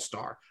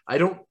all-star.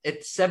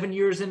 At 7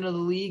 years into the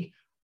league,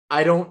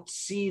 I don't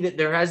see that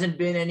there hasn't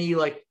been any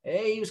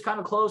hey, he was kind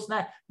of close.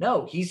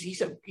 No,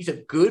 he's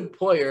a good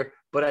player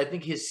but I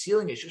think his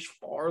ceiling is just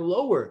far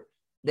lower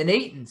than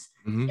Ayton's.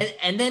 Mm-hmm.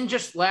 And then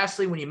just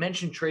lastly, when you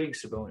mentioned trading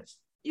Sabonis,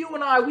 you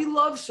and I, we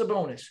love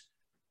Sabonis.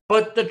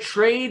 But the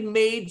trade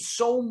made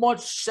so much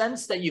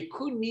sense that you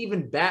couldn't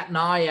even bat an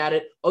eye at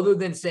it other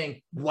than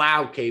saying,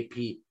 wow,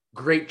 KP,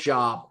 great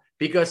job.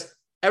 Because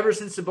ever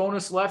since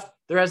Sabonis left,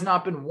 there has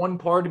not been one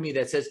part of me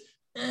that says,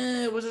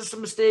 was this a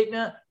mistake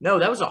now? No,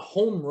 that was a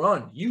home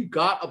run. You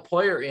got a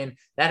player in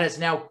that has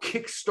now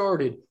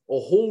kickstarted a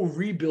whole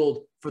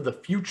rebuild for the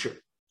future.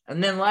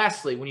 And then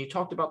lastly, when you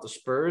talked about the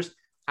Spurs,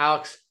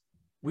 Alex,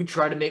 we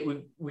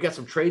got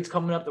some trades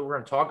coming up that we're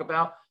going to talk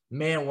about.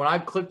 Man, when I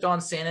clicked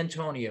on San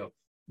Antonio,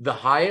 the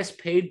highest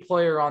paid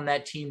player on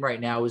that team right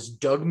now is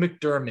Doug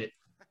McDermott,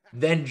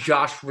 then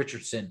Josh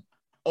Richardson.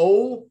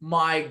 Oh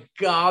my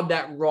God,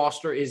 that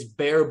roster is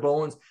bare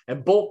bones.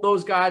 And both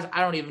those guys,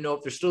 I don't even know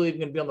if they're still even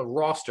going to be on the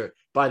roster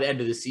by the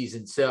end of the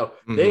season. So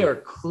they are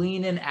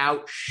cleaning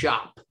out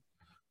shop.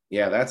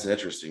 Yeah, that's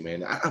interesting,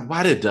 man.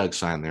 Why did Doug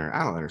sign there?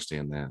 I don't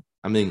understand that.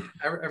 I mean,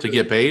 to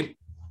get paid?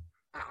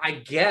 I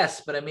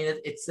guess, but I mean,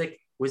 it's like,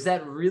 was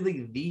that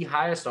really the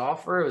highest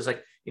offer? It was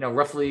like,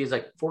 roughly it's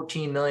like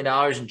 $14 million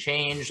and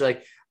change.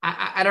 Like,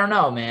 I don't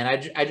know,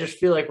 man. I just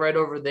feel like right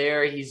over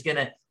there,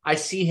 I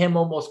see him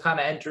almost kind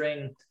of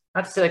entering,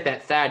 not to say like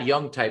that Thad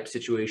Young type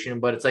situation,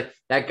 but it's like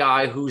that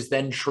guy who's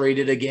then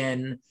traded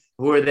again,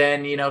 who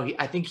then,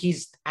 I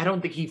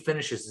don't think he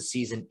finishes the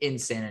season in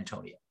San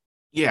Antonio.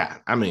 Yeah.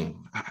 I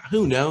mean,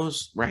 who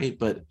knows, right?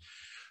 But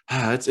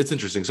it's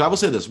interesting. So I will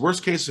say this,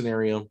 worst case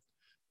scenario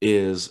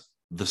is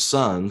the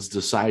Suns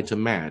decide to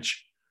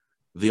match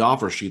the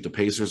offer sheet the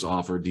Pacers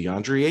offered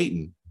DeAndre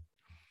Ayton,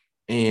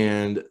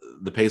 and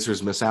the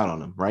Pacers miss out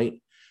on him,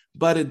 right?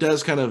 But it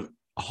does kind of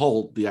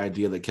halt the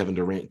idea that Kevin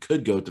Durant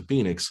could go to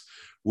Phoenix,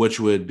 which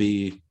would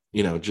be,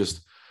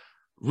 just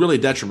really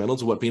detrimental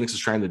to what Phoenix is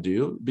trying to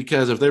do,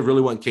 because if they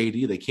really want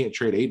KD, they can't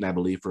trade Ayton, I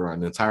believe, for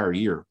an entire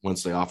year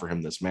once they offer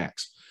him this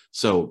max.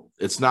 So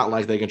it's not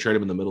like they can trade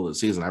him in the middle of the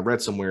season. I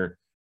read somewhere,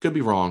 could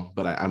be wrong,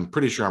 but I'm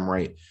pretty sure I'm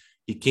right.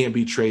 He can't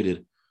be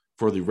traded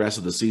for the rest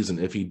of the season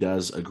if he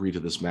does agree to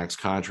this max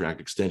contract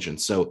extension.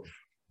 So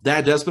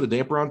that does put a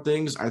damper on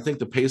things. I think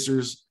the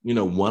Pacers,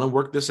 want to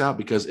work this out,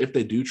 because if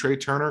they do trade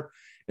Turner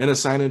and a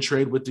sign-in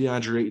trade with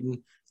DeAndre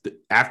Ayton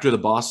after the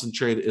Boston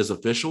trade is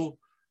official,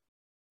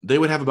 they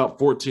would have about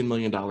 $14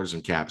 million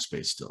in cap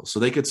space still.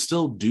 So they could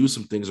still do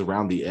some things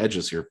around the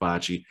edges here,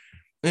 Facci.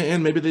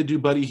 And maybe they do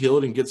Buddy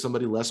Hield and get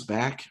somebody less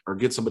back, or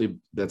get somebody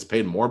that's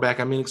paid more back.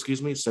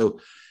 So,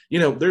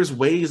 there's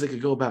ways they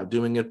could go about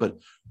doing it. But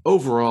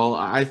overall,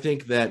 I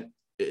think that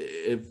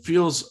it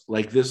feels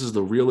like this is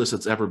the realest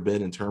it's ever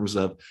been in terms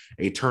of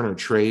a Turner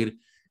trade.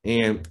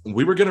 And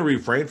we were going to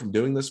refrain from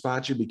doing this,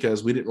 Facci,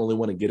 because we didn't really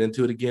want to get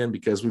into it again,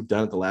 because we've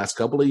done it the last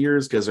couple of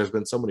years, because there's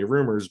been so many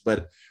rumors.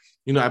 But,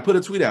 I put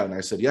a tweet out and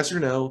I said, yes or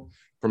no,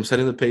 from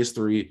Setting the Pace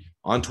 3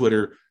 on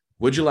Twitter,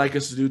 would you like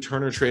us to do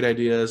Turner trade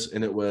ideas?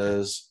 And it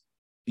was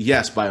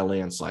yes by a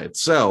landslide.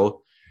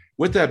 So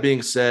with that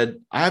being said,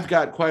 I've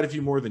got quite a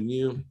few more than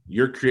you.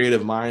 Your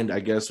creative mind, I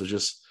guess, was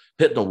just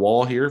hitting the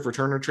wall here for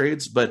Turner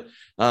trades. But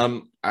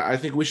I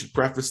think we should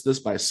preface this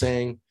by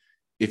saying,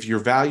 if your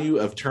value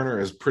of Turner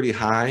is pretty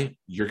high,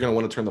 you're going to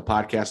want to turn the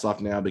podcast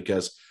off now,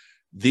 because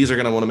these are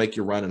going to want to make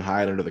you run and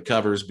hide under the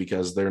covers,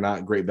 because they're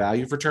not great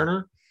value for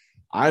Turner.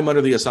 I'm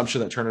under the assumption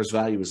that Turner's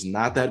value is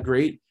not that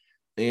great,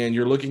 and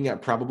you're looking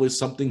at probably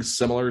something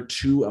similar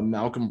to a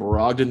Malcolm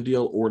Brogdon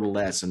deal or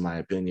less, in my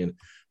opinion,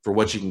 for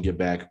what you can get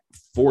back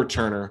for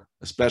Turner,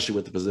 especially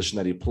with the position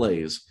that he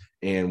plays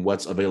and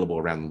what's available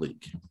around the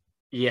league.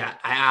 Yeah,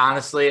 I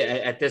honestly,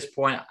 at this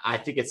point, I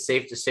think it's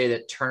safe to say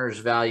that Turner's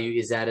value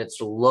is at its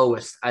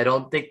lowest. I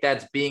don't think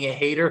that's being a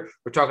hater.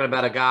 We're talking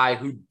about a guy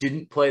who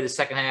didn't play the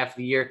second half of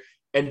the year,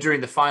 and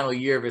during the final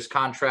year of his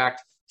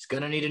contract, he's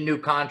going to need a new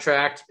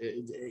contract.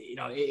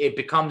 It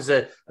becomes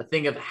a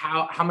thing of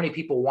how many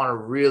people want to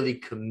really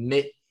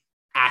commit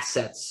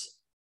assets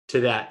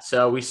to that.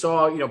 So we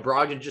saw,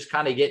 Brogdon just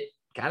kind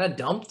of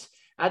dumped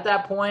at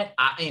that point.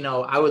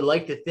 I would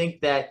like to think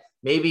that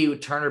maybe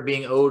Turner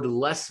being owed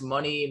less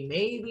money,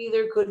 maybe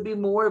there could be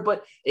more,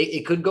 but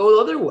it could go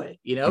the other way.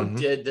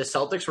 The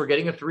Celtics were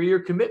getting a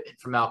 3-year commitment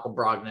from Malcolm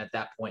Brogdon at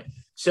that point.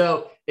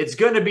 So it's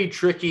going to be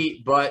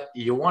tricky, but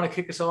you want to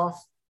kick us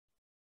off?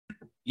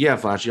 Yeah,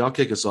 Facci, I'll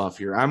kick us off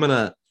here.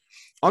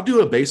 I'll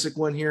do a basic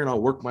one here, and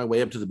I'll work my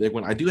way up to the big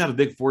one. I do have a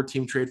big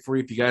 4-team trade for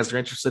you if you guys are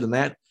interested in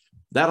that.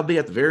 That'll be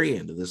at the very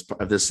end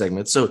of this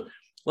segment. So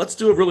let's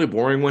do a really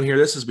boring one here.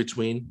 This is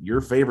between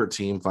your favorite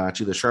team,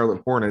 Facci, the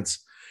Charlotte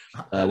Hornets.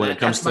 When it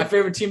comes to my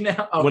favorite team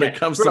now, okay. When it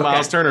comes to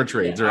Myles Turner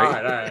trades, yeah,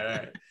 right? All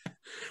right.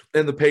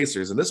 And the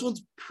Pacers, and this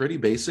one's pretty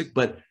basic,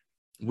 but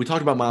we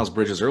talked about Miles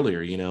Bridges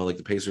earlier. Like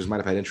the Pacers might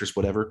have had interest,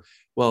 whatever.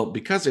 Well,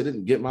 because they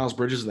didn't get Miles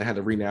Bridges and they had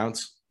to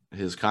renounce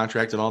his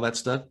contract and all that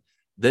stuff,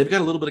 they've got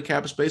a little bit of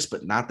cap space,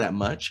 but not that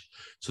much,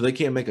 so they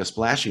can't make a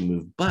splashy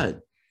move. But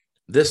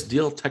this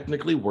deal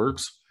technically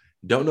works.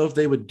 Don't know if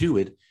they would do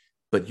it,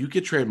 but you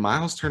could trade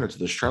Myles Turner to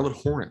the Charlotte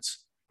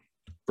Hornets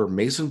for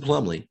Mason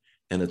Plumlee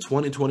and a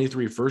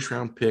 2023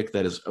 first-round pick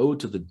that is owed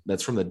to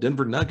that's from the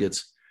Denver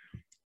Nuggets,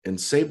 and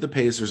save the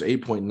Pacers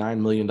 $8.9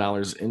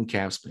 million in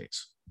cap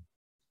space.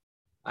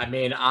 I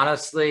mean,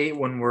 honestly,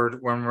 when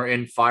we're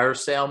in fire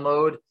sale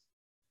mode,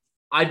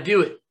 I'd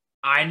do it.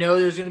 I know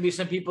there's going to be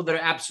some people that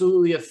are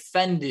absolutely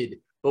offended,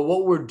 but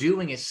what we're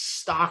doing is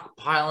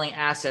stockpiling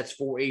assets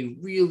for a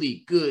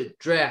really good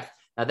draft.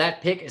 Now,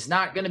 that pick is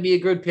not going to be a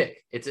good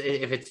pick.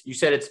 You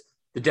said it's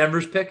the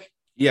Denver's pick?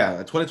 Yeah,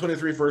 a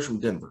 2023 first from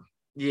Denver.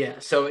 Yeah,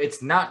 so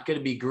it's not going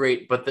to be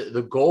great, but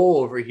the goal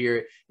over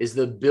here is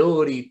the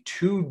ability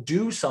to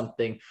do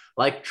something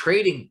like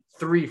trading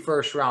 3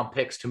 first-round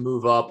picks to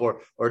move up,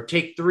 or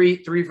take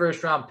three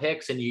first-round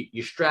picks and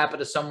you strap it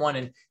to someone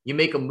and you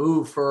make a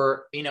move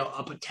for,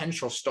 a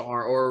potential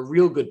star or a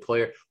real good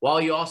player while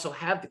you also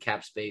have the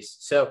cap space.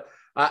 So,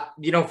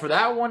 for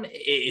that one,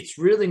 it's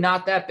really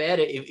not that bad.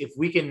 If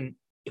we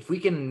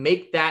can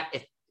make that,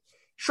 if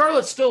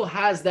Charlotte still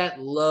has that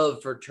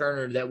love for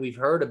Turner that we've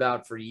heard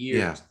about for years.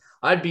 Yeah.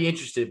 I'd be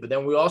interested, but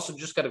then we also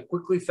just got to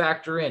quickly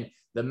factor in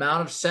the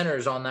amount of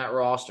centers on that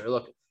roster.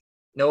 Look,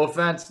 no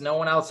offense, no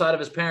one outside of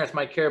his parents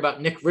might care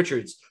about Nick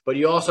Richards, but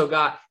you also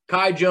got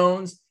Kai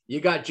Jones,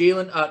 you got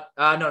Jalen,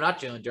 no, not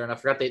Jalen Duren. I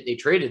forgot they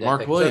traded that.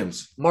 Mark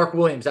Williams. So, Mark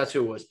Williams, that's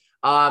who it was.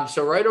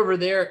 So right over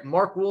there,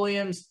 Mark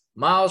Williams,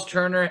 Myles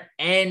Turner,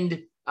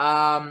 and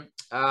Kai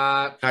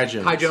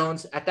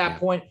Jones at that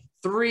point.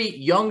 3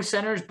 young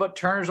centers, but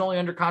Turner's only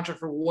under contract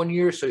for 1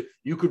 year, so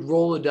you could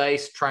roll the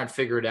dice, try and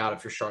figure it out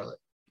if you're Charlotte.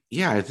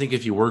 Yeah, I think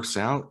if he works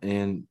out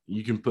and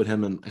you can put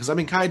him in, because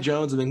Kai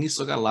Jones, he's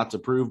still got a lot to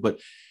prove,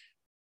 but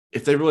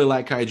if they really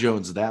like Kai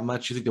Jones that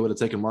much, you think they would have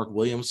taken Mark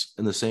Williams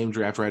in the same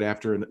draft right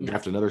after and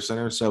draft another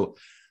center? So,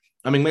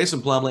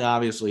 Mason Plumlee,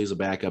 obviously, he's a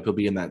backup. He'll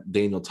be in that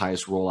Daniel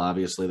Tice role,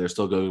 obviously. They're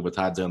still going with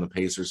Todd on the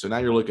Pacers. So now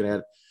you're looking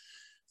at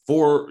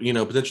 4,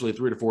 potentially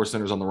 3 to 4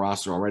 centers on the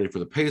roster already for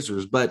the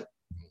Pacers, but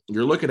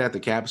you're looking at the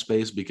cap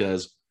space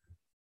because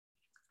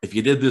if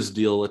you did this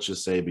deal, let's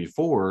just say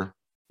before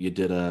you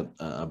did a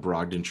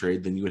Brogdon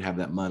trade, then you would have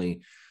that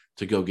money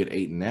to go get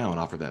Ayton now and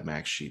offer that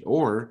max sheet.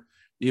 Or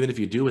even if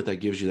you do it, that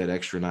gives you that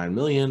extra $9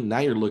 million. Now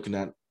you're looking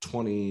at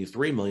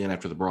 $23 million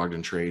after the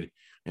Brogdon trade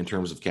in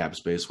terms of cap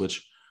space,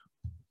 which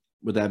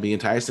would that be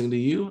enticing to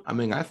you?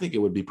 I think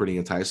it would be pretty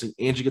enticing,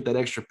 and you get that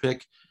extra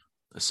pick.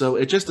 So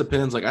it just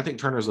depends. I think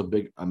Turner's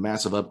a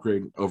massive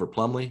upgrade over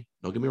Plumlee.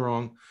 Don't get me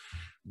wrong.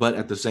 But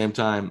at the same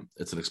time,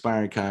 it's an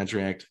expiring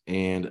contract,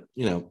 and,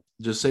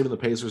 just saving the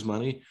Pacers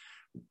money.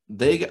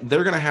 They're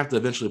going to have to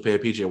eventually pay a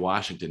PJ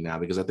Washington now,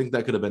 because I think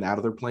that could have been out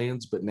of their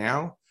plans. But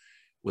now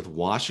with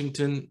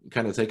Washington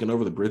kind of taking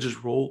over the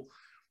Bridges role,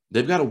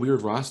 they've got a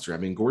weird roster.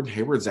 Gordon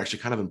Hayward is actually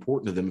kind of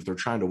important to them if they're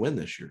trying to win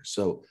this year.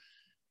 So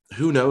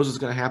who knows what's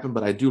going to happen,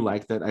 but I do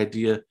like that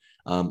idea.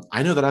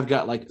 I know that I've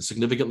got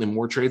significantly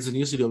more trades than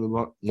you. So do you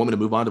want me to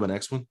move on to my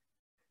next one?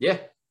 Yeah.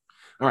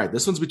 All right.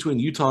 This one's between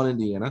Utah and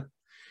Indiana.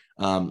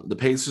 The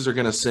Pacers are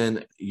going to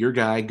send your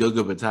guy,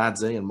 Goga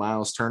Bitadze and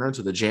Myles Turner,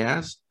 to the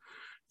Jazz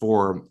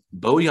for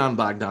Bojan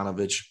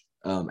Bogdanovic,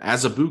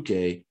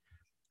 Azubuike,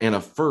 and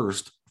a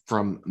first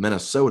from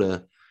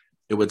Minnesota.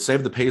 It would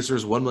save the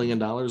Pacers $1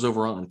 million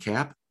overall in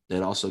cap.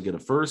 They'd also get a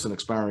first and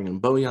expiring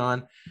in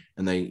Bojan,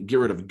 and they get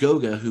rid of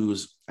Goga,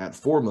 who's at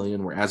 $4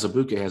 million, where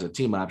Azubuike has a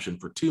team option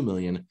for $2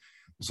 million.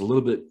 It's a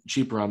little bit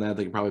cheaper on that.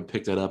 They could probably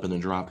pick that up and then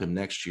drop him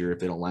next year if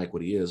they don't like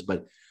what he is.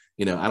 But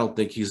I don't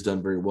think he's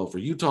done very well for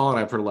Utah, and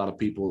I've heard a lot of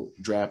people,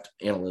 draft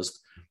analysts,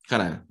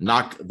 kind of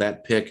knock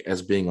that pick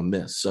as being a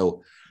miss.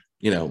 So,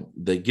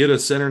 they get a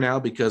center now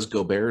because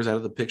Gobert is out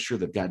of the picture.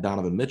 They've got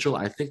Donovan Mitchell.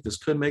 I think this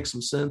could make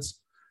some sense.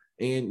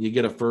 And you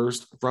get a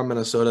first from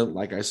Minnesota.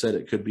 Like I said,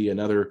 it could be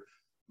another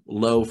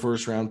low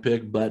first-round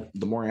pick, but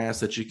the more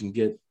assets you can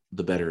get,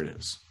 the better it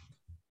is.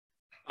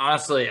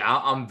 Honestly,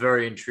 I'm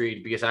very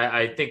intrigued because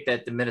I think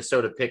that the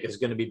Minnesota pick is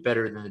going to be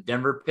better than the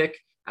Denver pick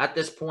at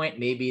this point.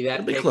 Maybe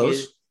that pick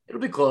it'll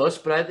be close,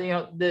 but I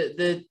think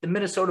the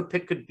Minnesota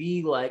pick could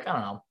be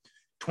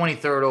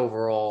 23rd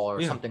overall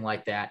or something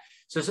like that.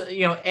 So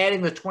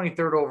adding the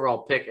 23rd overall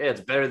pick,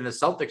 it's better than the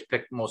Celtics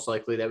pick most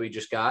likely that we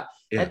just got.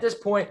 Yeah. At this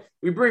point,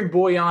 we bring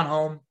Bojan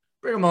home,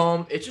 bring him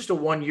home. It's just a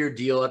 1-year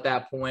deal at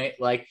that point.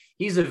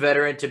 He's a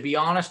veteran. To be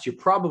honest, you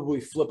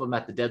probably flip him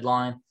at the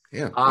deadline.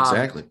 Yeah,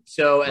 exactly.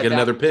 So get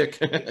another pick.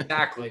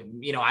 Exactly.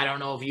 I don't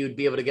know if you'd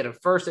be able to get a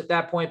first at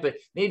that point, but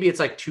maybe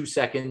it's 2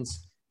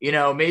 seconds.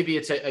 Maybe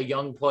it's a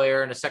young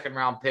player and a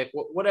second-round pick,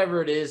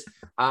 whatever it is.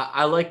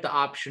 I like the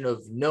option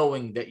of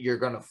knowing that you're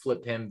going to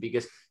flip him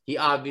because he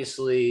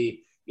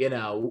obviously,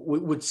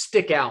 would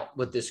stick out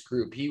with this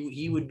group.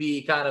 He would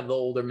be kind of the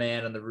older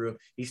man in the room.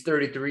 He's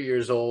 33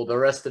 years old. The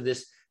rest of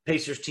this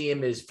Pacers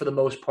team is, for the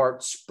most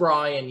part,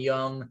 spry and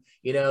young.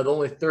 The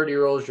only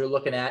 30-year-olds you're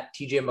looking at,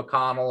 TJ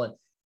McConnell and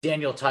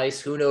Daniel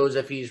Tice. Who knows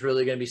if he's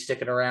really going to be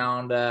sticking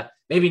around?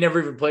 Maybe never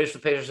even plays for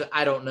the Pacers.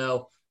 I don't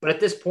know. But at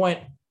this point,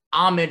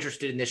 I'm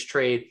interested in this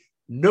trade.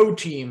 No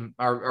team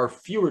or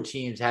fewer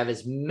teams have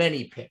as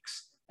many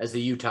picks as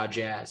the Utah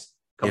Jazz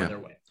coming their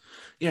way.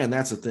 Yeah, and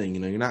that's the thing.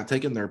 You're not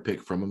taking their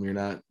pick from them. You're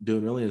not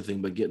doing really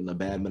anything but getting a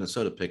bad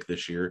Minnesota pick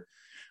this year.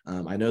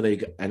 I know they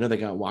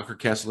got Walker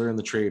Kessler in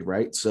the trade,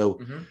 right? So,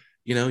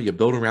 you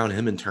build around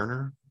him and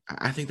Turner.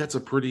 I think that's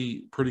a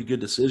pretty good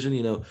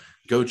decision.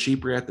 Go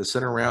cheaper at the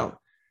center route.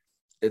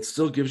 It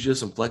still gives you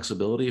some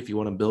flexibility if you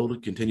want to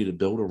continue to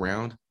build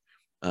around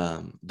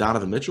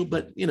Donovan Mitchell.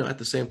 But, at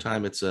the same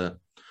time, it's not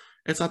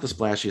the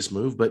splashiest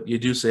move, but you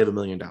do save $1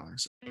 million.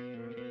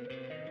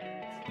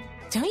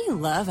 Don't you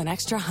love an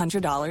extra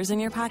 $100 in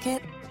your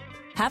pocket?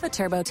 Have a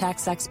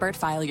TurboTax expert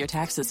file your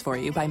taxes for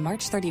you by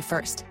March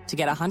 31st to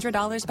get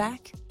 $100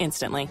 back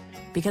instantly.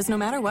 Because no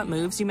matter what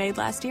moves you made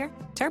last year,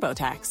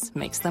 TurboTax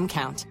makes them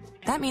count.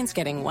 That means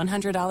getting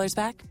 $100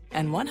 back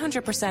and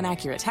 100%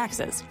 accurate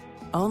taxes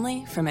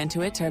only from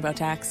Intuit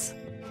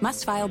TurboTax.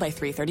 Must file by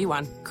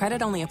 3/31.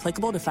 Credit only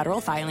applicable to federal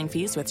filing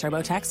fees with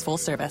TurboTax full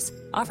service.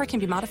 Offer can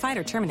be modified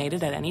or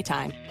terminated at any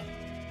time.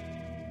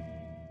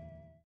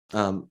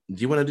 Do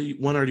you want to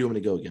do one or do you want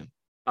me to go again?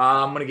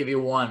 I'm going to give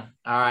you one.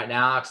 All right,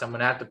 now, Alex, I'm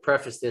going to have to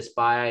preface this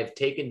by I've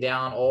taken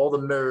down all the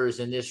mirrors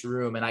in this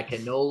room, and I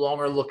can no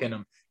longer look in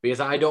them because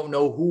I don't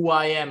know who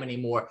I am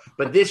anymore.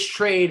 But this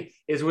trade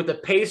is with the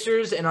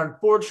Pacers and,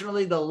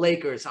 unfortunately, the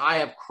Lakers. I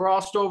have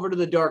crossed over to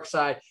the dark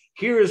side.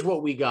 Here is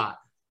what we got.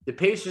 The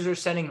Pacers are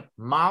sending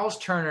Myles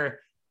Turner,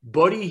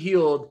 Buddy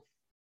Hield,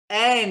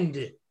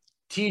 and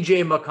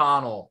TJ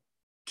McConnell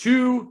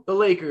to the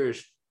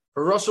Lakers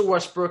for Russell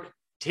Westbrook,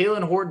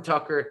 Talen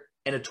Horton-Tucker,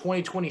 and a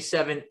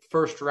 2027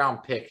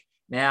 first-round pick.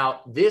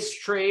 Now, this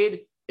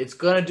trade, it's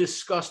going to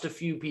disgust a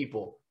few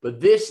people, but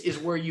this is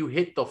where you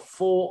hit the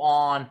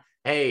full-on,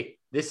 hey,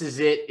 this is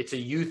it. It's a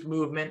youth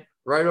movement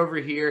right over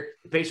here.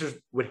 The Pacers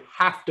would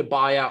have to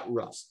buy out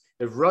Russ.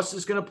 If Russ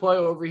is going to play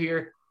over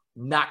here,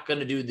 not going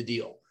to do the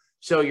deal.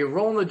 So you're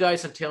rolling the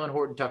dice on Talen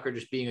Horton-Tucker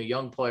just being a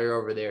young player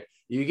over there.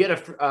 You get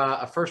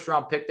a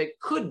first-round pick that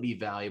could be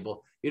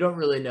valuable. You don't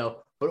really know.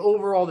 But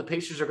overall, the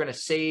Pacers are going to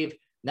save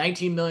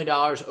 $19 million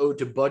owed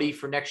to Buddy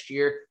for next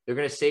year. They're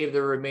going to save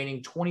the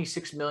remaining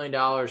 $26 million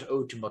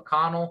owed to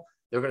McConnell.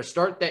 They're going to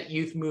start that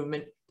youth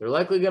movement. They're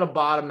likely going to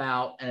bottom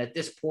out. And at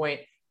this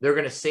point, they're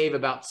going to save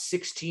about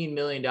 $16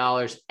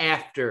 million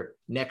after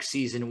next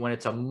season when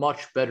it's a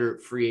much better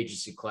free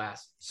agency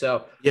class.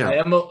 So yeah. I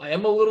am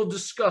a little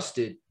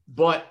disgusted,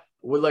 but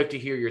would like to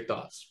hear your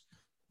thoughts.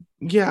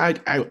 Yeah,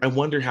 I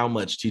wonder how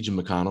much TJ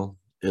McConnell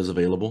is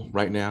available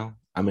right now.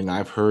 I mean,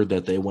 I've heard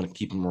that they want to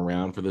keep him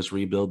around for this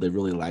rebuild. They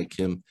really like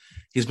him.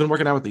 He's been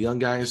working out with the young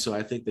guys, so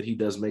I think that he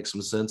does make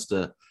some sense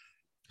to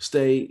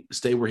stay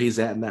where he's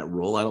at in that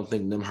role. I don't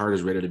think Nembhard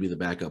is ready to be the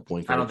backup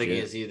point guard. I don't think he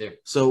is either.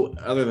 So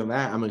other than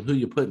that, I mean, who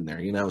you putting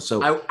there?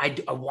 So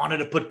I wanted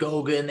to put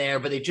Goga in there,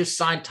 but they just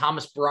signed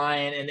Thomas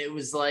Bryant, and it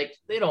was like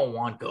they don't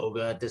want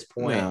Goga at this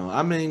point. No,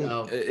 I mean,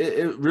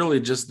 it really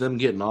just them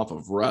getting off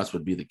of Russ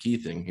would be the key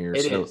thing here.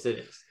 It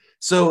is.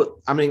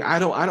 So, I mean, I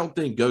don't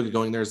think Goga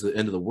going there is the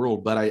end of the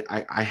world, but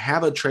I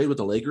have a trade with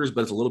the Lakers,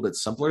 but it's a little bit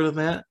simpler than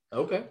that.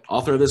 Okay. I'll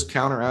throw this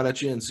counter out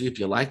at you and see if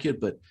you like it,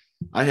 but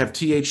I have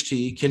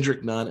THT,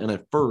 Kendrick Nunn, and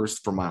a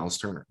first for Myles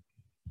Turner.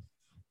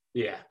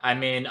 Yeah, I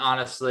mean,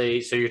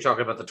 honestly, so you're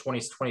talking about the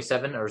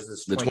 2027 or is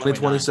this the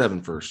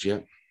 2027 first? Yeah.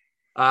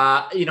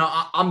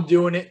 I'm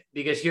doing it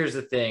because here's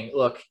the thing.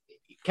 Look,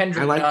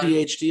 Kendrick. I like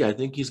Nunn, THT. I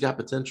think he's got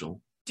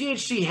potential.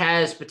 THT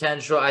has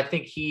potential. I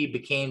think he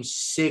became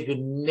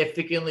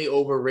significantly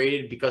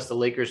overrated because the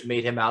Lakers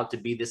made him out to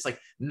be this like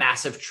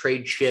massive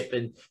trade chip.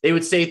 And they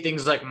would say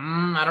things like,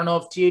 I don't know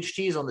if THT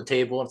is on the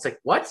table. And it's like,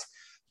 what?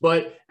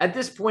 But at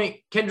this point,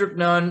 Kendrick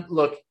Nunn,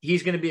 look,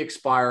 he's going to be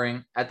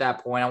expiring at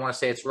that point. I want to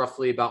say it's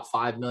roughly about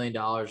 $5 million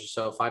or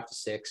so, 5 to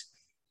 6.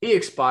 He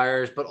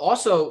expires. But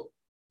also,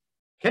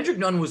 Kendrick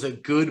Nunn was a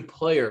good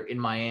player in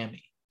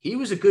Miami. He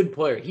was a good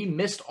player. He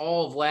missed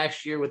all of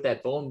last year with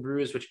that bone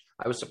bruise, which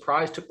I was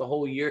surprised took the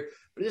whole year.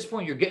 But at this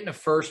point, you're getting a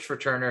first for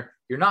Turner.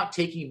 You're not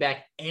taking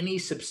back any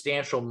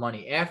substantial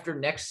money. After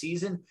next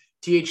season,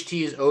 THT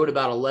is owed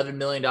about $11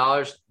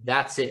 million.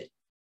 That's it.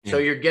 Yeah. So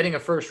you're getting a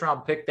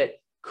first-round pick that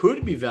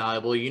could be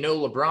valuable.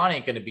 LeBron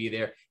ain't going to be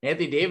there.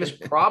 Anthony Davis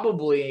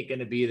probably ain't going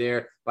to be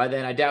there by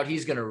then. I doubt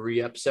he's going to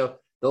re-up. So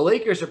the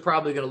Lakers are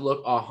probably going to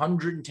look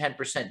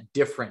 110%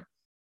 different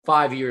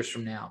 5 years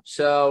from now.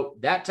 So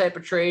that type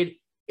of trade,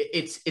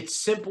 it's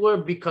simpler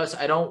because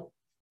I don't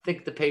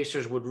think the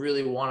Pacers would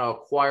really want to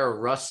acquire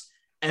Russ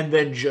and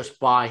then just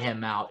buy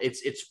him out.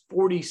 It's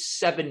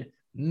 $47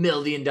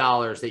 million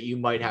that you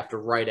might have to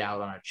write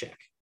out on a check.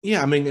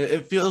 Yeah, I mean,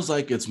 it feels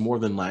like it's more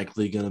than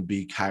likely going to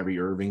be Kyrie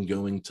Irving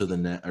going to the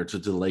net or to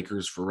the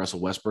Lakers for Russell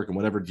Westbrook and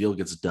whatever deal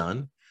gets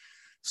done.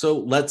 So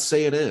let's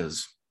say it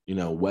is,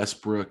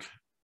 Westbrook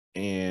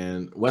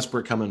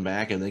coming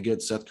back and they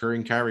get Seth Curry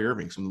and Kyrie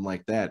Irving, something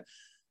like that.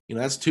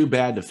 That's two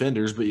bad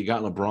defenders, but you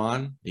got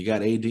LeBron, you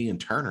got AD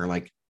and Turner.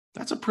 Like,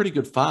 that's a pretty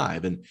good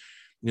five. And,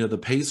 the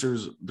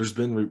Pacers, there's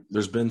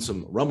been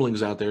some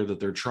rumblings out there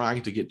that they're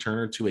trying to get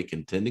Turner to a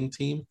contending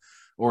team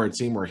or a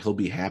team where he'll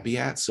be happy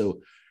at.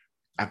 So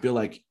I feel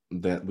like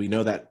that we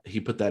know that he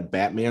put that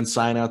Batman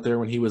sign out there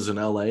when he was in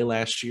LA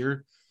last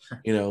year,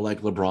 like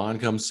LeBron,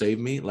 come save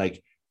me.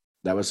 Like,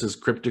 that was his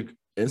cryptic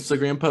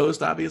Instagram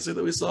post, obviously,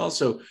 that we saw.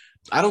 So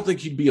I don't think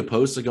he'd be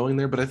opposed to going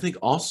there, but I think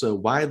also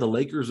why the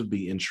Lakers would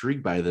be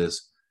intrigued by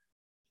this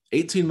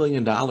 $18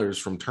 million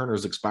from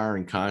Turner's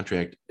expiring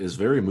contract is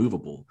very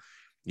movable.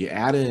 You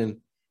add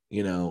in,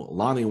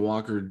 Lonnie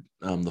Walker,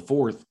 the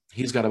fourth,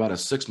 he's got about a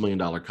 $6 million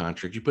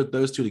contract. You put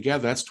those two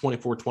together, that's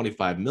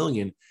 $25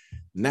 million.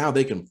 Now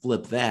they can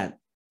flip that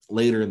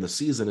later in the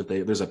season if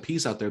there's a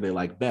piece out there they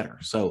like better.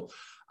 So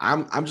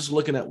I'm just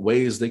looking at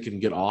ways they can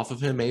get off of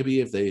him.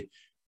 Maybe if they,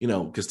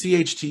 because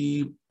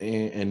THT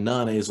and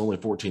Nane is only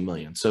 $14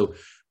 million. So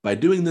by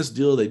doing this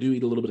deal, they do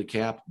eat a little bit of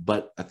cap,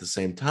 but at the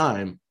same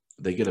time,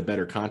 they get a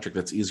better contract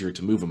that's easier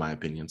to move, in my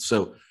opinion.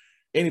 So,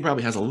 and he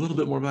probably has a little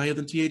bit more value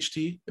than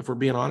THT, if we're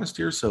being honest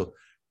here. So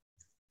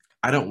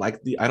I don't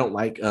hate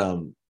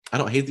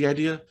the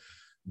idea,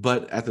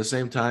 but at the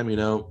same time,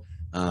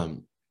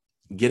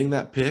 getting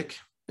that pick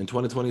in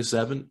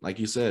 2027, like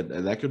you said,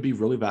 that could be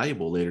really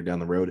valuable later down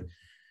the road.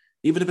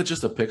 Even if it's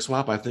just a pick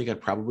swap, I think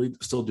I'd probably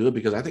still do it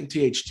because I think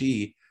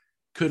THT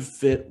could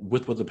fit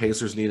with what the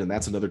Pacers need, and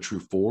that's another true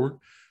four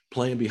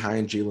playing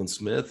behind Jalen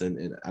Smith.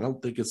 And I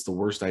don't think it's the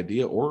worst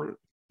idea, or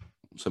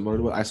similar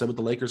to what I said what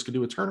the Lakers could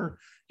do with Turner,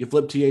 you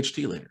flip THT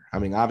later. I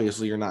mean,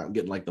 obviously you're not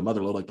getting like the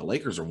mother load like the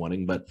Lakers are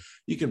wanting, but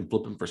you can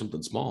flip him for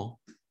something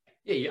small.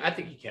 Yeah, I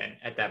think you can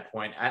at that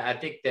point. I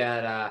think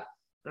that I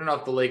don't know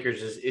if the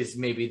Lakers is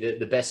maybe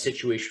the best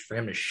situation for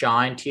him to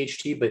shine,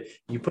 THT, but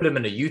you put him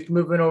in a youth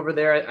movement over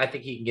there, I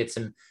think he can get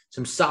some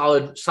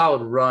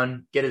solid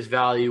run, get his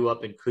value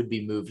up, and could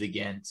be moved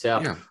again. So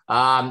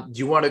do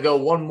you want to go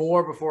one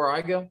more before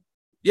I go?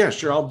 Yeah,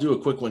 sure. I'll do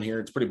a quick one here.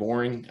 It's pretty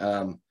boring.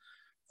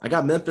 I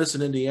got Memphis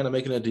and Indiana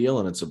making a deal,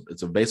 and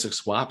it's a basic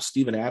swap.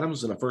 Steven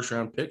Adams and a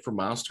first-round pick for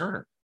Myles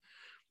Turner.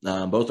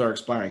 Both are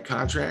expiring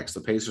contracts. The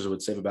Pacers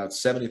would save about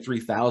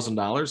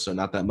 $73,000, so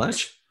not that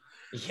much.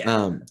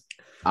 Yeah.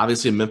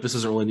 Obviously, Memphis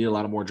doesn't really need a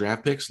lot of more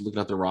draft picks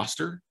looking at their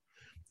roster.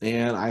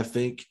 And I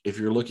think if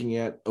you're looking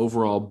at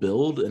overall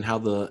build and how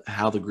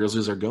the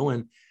Grizzlies are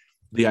going,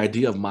 the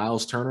idea of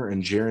Myles Turner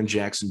and Jaren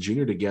Jackson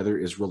Jr. together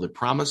is really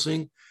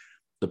promising.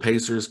 The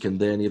Pacers can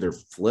then either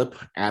flip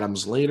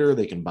Adams later,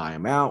 they can buy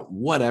him out,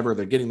 whatever.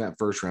 They're getting that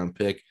first-round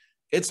pick.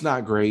 It's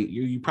not great.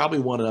 You probably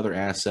want another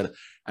asset.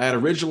 I had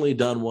originally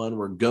done one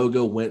where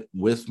Goga went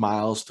with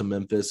Myles to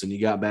Memphis, and you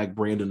got back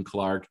Brandon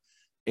Clark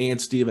and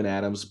Steven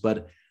Adams,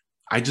 but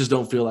I just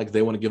don't feel like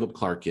they want to give up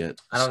Clark yet.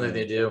 I don't think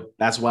they do.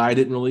 That's why I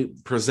didn't really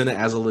present it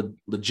as a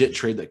legit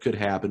trade that could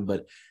happen.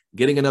 But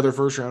getting another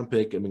first-round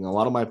pick, I mean, a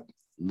lot of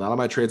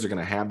my trades are going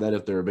to have that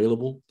if they're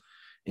available.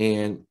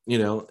 And,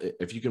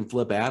 if you can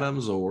flip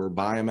Adams or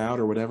buy him out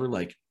or whatever,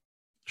 like,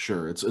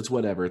 sure, it's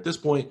whatever. At this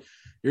point,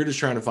 you're just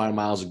trying to find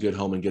Myles a good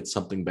home and get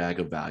something back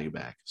of value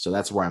back. So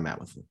that's where I'm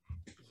at with it.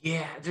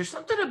 Yeah, there's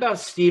something about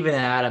Steven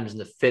Adams and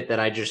the fit that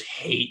I just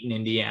hate in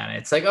Indiana.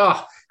 It's like,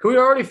 oh, can we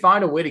already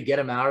find a way to get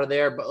him out of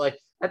there? But, like,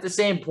 at the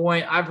same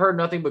point, I've heard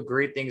nothing but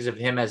great things of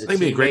him as a teammate.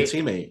 Be a great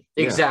teammate.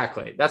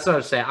 Exactly. Yeah. That's what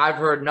I'm saying. I've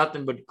heard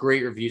nothing but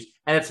great reviews.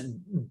 And it's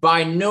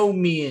by no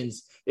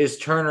means is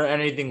Turner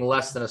anything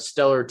less than a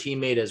stellar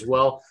teammate as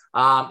well.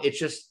 It's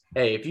just,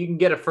 hey, if you can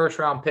get a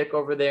first-round pick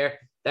over there,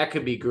 that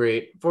could be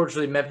great.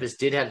 Fortunately, Memphis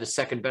did have the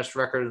second best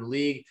record in the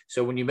league.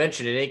 So when you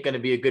mention it ain't going to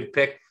be a good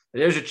pick,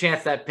 there's a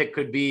chance that pick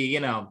could be,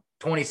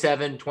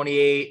 27,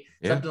 28,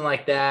 something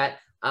like that.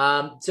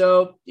 It's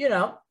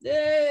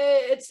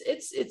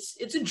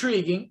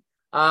intriguing.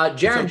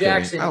 Jaren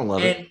Jackson. I don't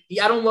love it.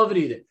 I don't love it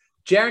either.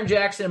 Jaren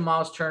Jackson and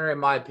Myles Turner, in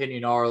my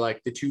opinion, are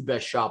like the two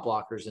best shot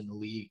blockers in the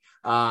league.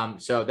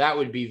 So that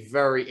would be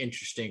very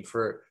interesting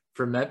for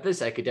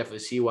Memphis. I could definitely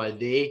see why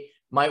they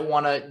might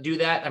want to do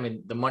that. I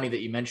mean, the money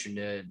that you mentioned,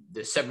 the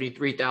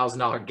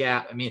 $73,000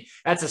 gap, I mean,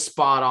 that's as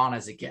spot on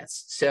as it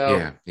gets.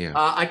 So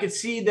I could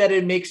see that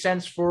it makes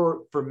sense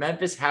for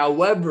Memphis.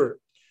 However,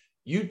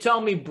 you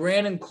tell me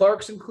Brandon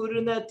Clark's included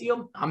in that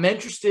deal, I'm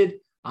interested.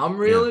 I'm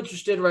real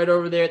interested right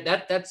over there.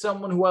 That's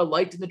someone who I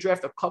liked in the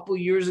draft a couple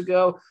years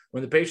ago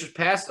when the Pacers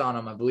passed on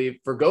him, I believe.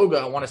 For Goga,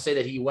 I want to say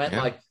that he went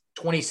like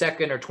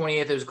 22nd or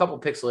 28th. There was a couple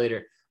picks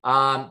later.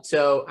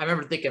 So I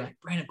remember thinking, like,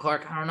 Brandon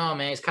Clark, I don't know,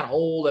 man. He's kind of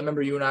old. I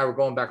remember you and I were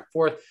going back and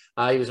forth.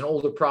 He was an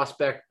older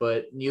prospect,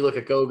 but you look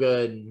at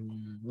Goga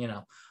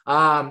and,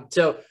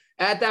 so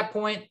at that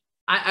point,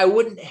 I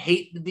wouldn't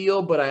hate the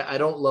deal, but I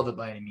don't love it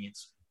by any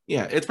means.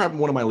 Yeah, it's probably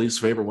one of my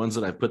least favorite ones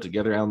that I've put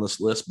together on this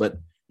list, but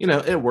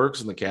it works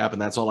in the cap,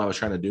 and that's all I was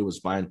trying to do was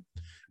find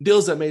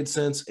deals that made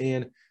sense.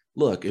 And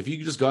look, if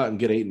you just go out and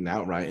get Ayton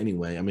outright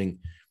anyway, I mean,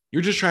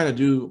 you're just trying to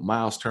do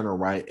Myles Turner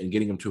right and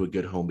getting him to a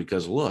good home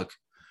because, look,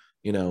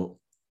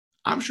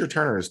 I'm sure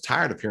Turner is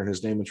tired of hearing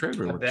his name in trade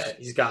rumors. I bet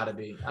he's got to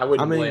be. I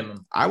wouldn't blame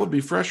him. I would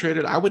be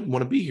frustrated. I wouldn't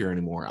want to be here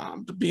anymore,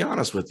 to be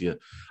honest with you.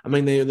 I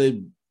mean,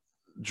 they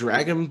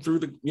drag him through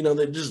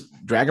they just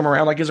drag him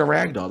around like he's a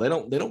rag doll. They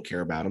don't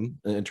care about him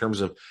in terms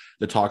of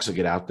the talks that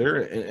get out there.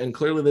 And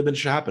clearly they've been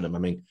shopping him. I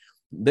mean,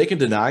 they can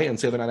deny it and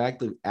say they're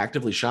not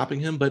actively shopping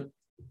him, but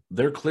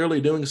they're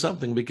clearly doing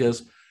something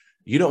because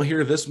you don't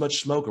hear this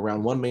much smoke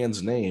around one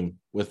man's name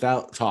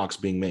without talks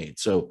being made.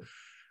 So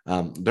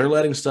they're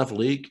letting stuff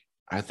leak.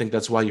 I think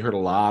that's why you heard a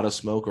lot of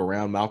smoke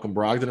around Malcolm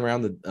Brogdon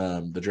around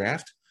the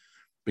draft.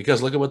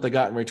 Because look at what they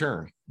got in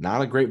return.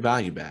 Not a great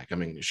value back. I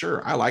mean,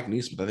 sure, I like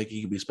Neesmith. I think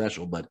he could be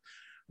special, but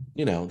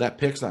that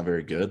pick's not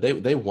very good.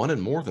 They wanted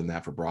more than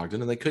that for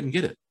Brogdon, and they couldn't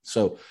get it.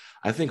 So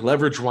I think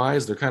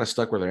leverage-wise, they're kind of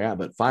stuck where they're at.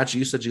 But Facci,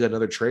 you said you got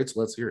another trade, so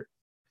let's hear it.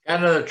 Got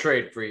another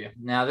trade for you.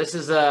 Now there's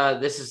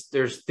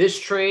this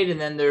trade, and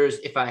then there's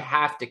if I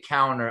have to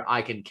counter,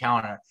 I can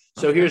counter.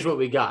 So here's what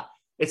we got.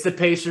 It's the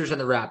Pacers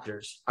and the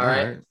Raptors. All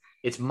right.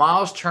 It's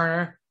Myles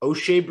Turner,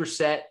 O'Shea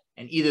Brissett,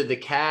 and either the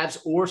Cavs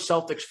or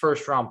Celtics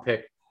first-round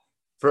pick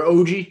for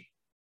OG,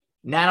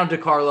 Nano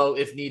DiCarlo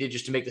if needed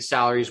just to make the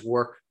salaries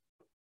work.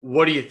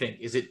 What do you think?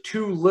 Is it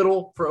too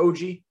little for OG?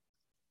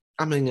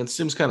 I mean, it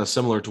seems kind of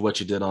similar to what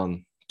you did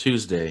on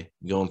Tuesday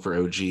going for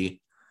OG.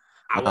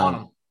 I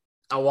want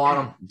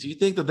him. Do you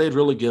think that they'd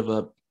really give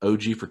up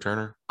OG for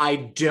Turner? I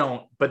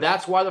don't, but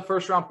that's why the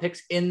first-round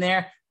pick's in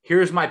there.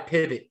 Here's my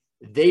pivot.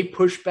 They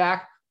push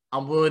back.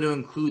 I'm willing to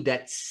include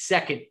that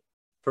second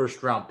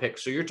first-round pick.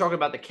 So you're talking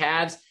about the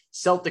Cavs,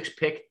 Celtics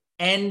pick,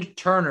 and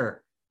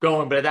Turner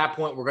going. But at that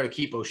point, we're going to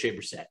keep O'Shea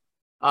Brissett.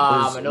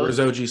 Where's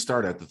OG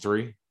start at the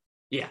 3?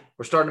 Yeah,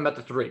 we're starting him at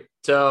the 3.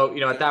 So,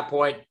 at that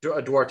point,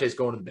 Duarte's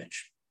going to the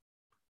bench.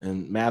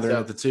 And Mather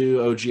at the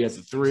 2, OG at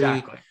the 3.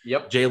 Exactly.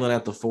 Yep. Jalen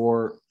at the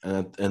 4.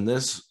 And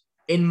this.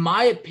 In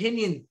my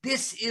opinion,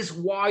 this is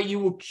why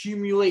you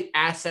accumulate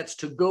assets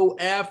to go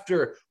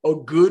after a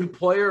good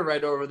player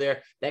right over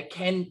there that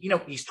can,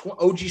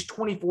 OG's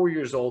 24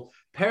 years old.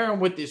 Pair him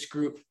with this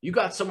group. You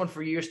got someone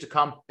for years to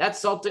come. That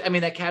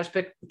Cavs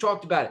pick, we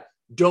talked about it.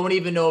 Don't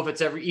even know if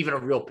it's ever even a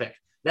real pick.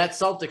 That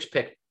Celtics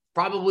pick,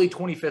 probably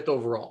 25th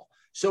overall.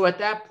 So at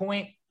that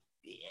point,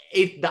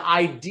 the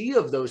idea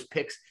of those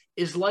picks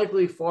is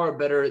likely far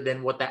better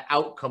than what the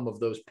outcome of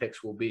those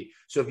picks will be.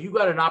 So if you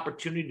got an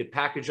opportunity to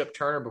package up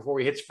Turner before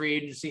he hits free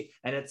agency,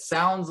 and it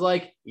sounds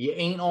like you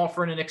ain't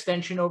offering an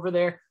extension over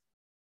there,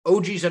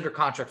 OG's under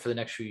contract for the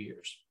next few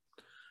years.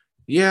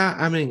 Yeah,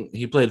 I mean,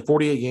 he played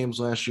 48 games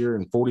last year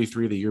and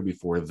 43 the year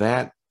before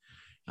that.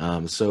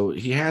 So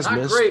he has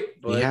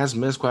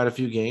missed quite a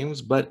few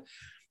games, but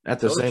at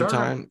the same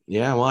time,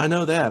 yeah, well, I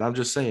know that. I'm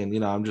just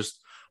saying, I'm just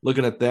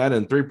looking at that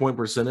and 3-point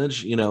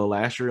percentage,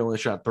 last year he only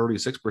shot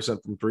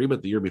 36% from 3,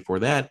 but the year before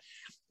that,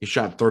 he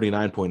shot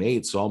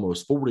 39.8, so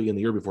almost 40. And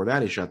the year before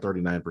that, he shot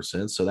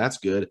 39%, so that's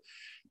good.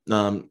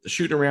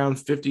 Shooting around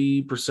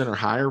 50% or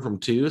higher from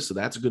 2, so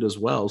that's good as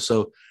well.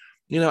 So,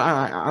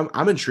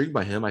 I'm intrigued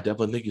by him. I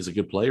definitely think he's a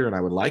good player, and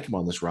I would like him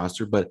on this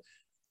roster. But,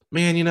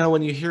 man,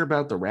 when you hear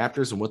about the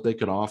Raptors and what they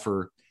could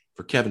offer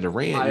for Kevin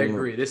Durant. I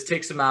agree. This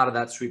takes him out of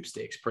that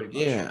sweepstakes pretty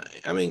much. Yeah,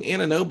 I mean,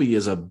 Anunoby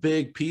is a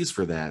big piece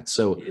for that.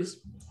 So,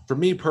 for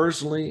me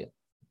personally,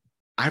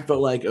 I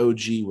felt like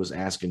OG was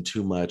asking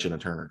too much in a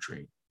Turner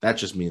trade.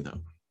 That's just me, though.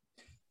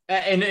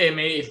 And I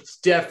mean, it's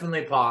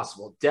definitely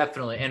possible.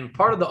 Definitely. And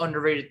part of the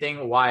underrated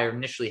thing why I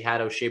initially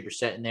had O'Shea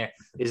Brissett in there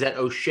is that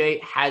O'Shea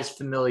has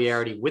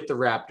familiarity with the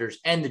Raptors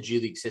and the G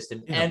League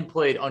system and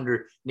played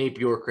under Nate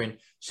Bjorkgren.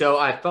 So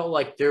I felt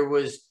like there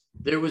was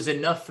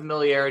enough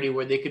familiarity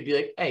where they could be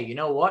like, hey, you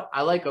know what?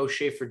 I like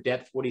O'Shea for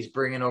depth, what he's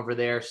bringing over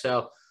there.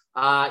 So,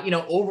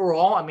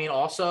 overall, I mean,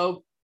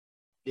 also,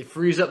 it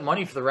frees up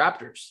money for the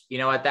Raptors.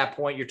 At that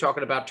point, you're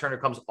talking about Turner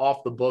comes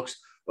off the books.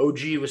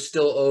 OG was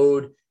still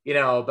owed,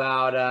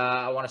 about,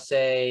 I want to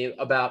say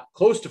about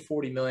close to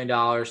 $40 million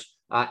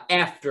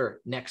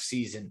after next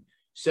season.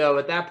 So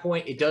at that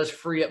point, it does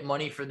free up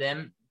money for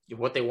them.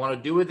 What they want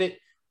to do with it,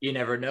 you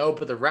never know.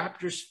 But the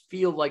Raptors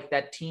feel like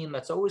that team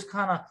that's always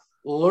kind of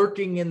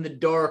lurking in the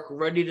dark,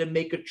 ready to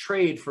make a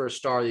trade for a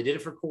star. They did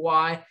it for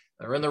Kawhi.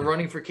 They're in the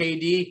running for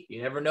KD.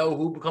 You never know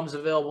who becomes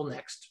available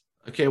next.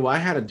 Okay, well, I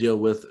had a deal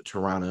with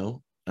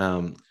Toronto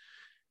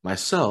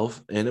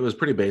myself, and it was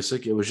pretty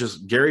basic. It was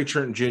just Gary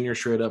Trent Jr.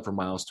 straight up for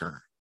Myles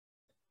Turner.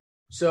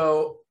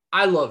 So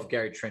I love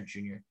Gary Trent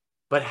Jr.,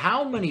 but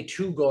how many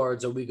 2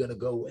 guards are we going to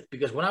go with?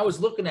 Because when I was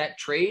looking at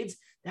trades,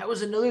 that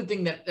was another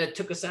thing that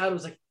took us out. It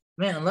was like,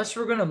 man, unless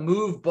we're going to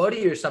move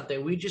Buddy or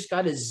something, we just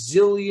got a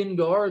zillion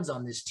guards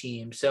on this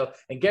team. So,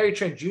 and Gary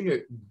Trent Jr.,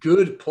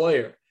 good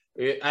player.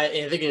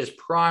 I think in his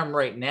prime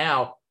right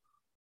now.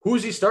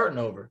 Who's he starting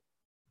over?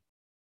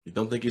 You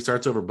don't think he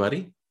starts over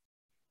Buddy?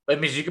 That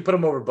means you can put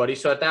him over Buddy.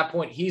 So at that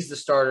point, he's the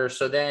starter.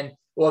 So then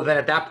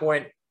at that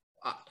point,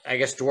 I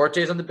guess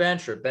Duarte's on the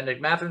bench or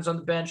Benedict Mathurin's on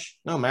the bench.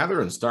 No,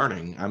 Mathurin's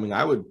starting. I mean,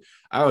 I would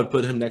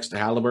put him next to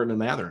Halliburton and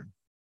Mathurin.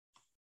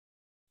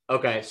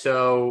 Okay,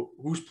 so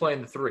who's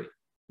playing the 3?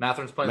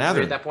 Mathurin's playing the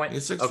 3 at that point?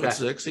 He's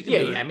 6'6". He can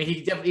do it. I mean,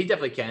 he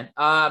definitely can.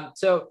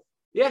 So,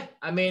 yeah,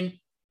 I mean,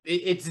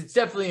 it's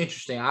definitely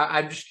interesting.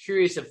 I'm just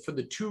curious if for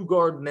the 2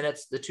 guard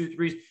minutes, the 2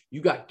 threes,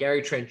 you got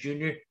Gary Trent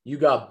Jr., you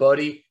got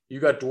Buddy, you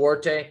got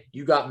Duarte,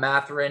 you got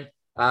Mathurin.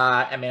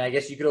 I mean, I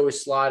guess you could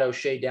always slide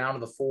O'Shea down to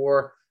the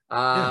 4.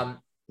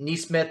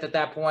 Neesmith at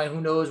that point,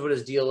 who knows what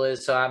his deal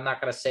is. So I'm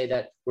not going to say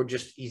that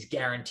he's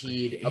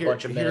guaranteed a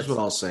bunch of minutes. Here's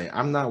what I'll say.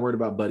 I'm not worried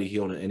about Buddy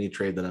Hield in any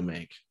trade that I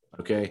make.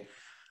 Okay.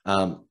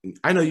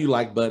 I know you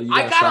like Buddy.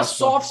 I got a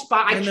soft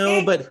spot. I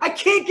know, but I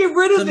can't get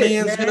rid of it. The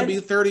man's going to be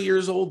 30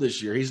 years old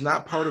this year. He's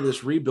not part of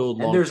this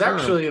rebuild. And there's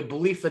actually a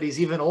belief that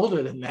he's even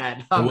older than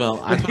that. Well,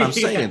 that's what I'm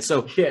saying.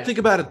 So think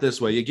about it this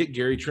way. You get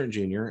Gary Trent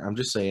Jr. I'm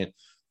just saying,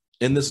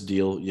 in this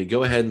deal, you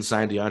go ahead and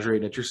sign DeAndre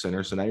Ayton at your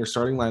center. So now your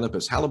starting lineup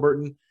is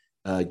Halliburton,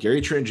 Gary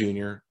Trent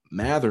Jr.,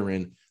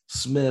 Mathurin,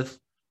 Smith,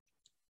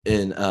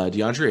 and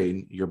DeAndre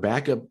Ayton. Your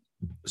backup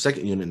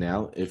second unit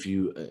now, if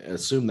you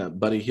assume that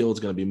Buddy Hield is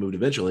going to be moved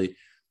eventually,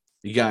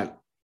 you got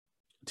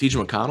T.J.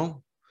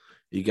 McConnell,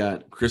 you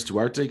got Chris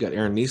Duarte, you got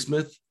Aaron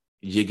Nesmith,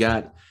 you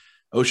got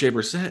O'Shea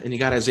Brissett, and you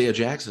got Isaiah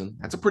Jackson.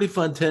 That's a pretty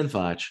fun 10,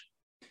 Foch.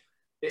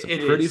 It's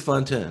a pretty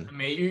fun 10. I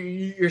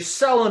mean, you're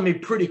selling me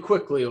pretty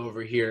quickly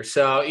over here.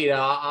 So,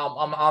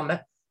 I'm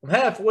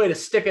halfway to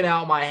sticking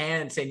out my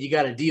hand and saying you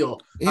got a deal.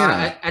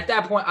 Yeah. At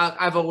that point,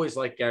 I've always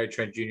liked Gary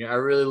Trent Jr. I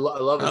really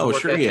love his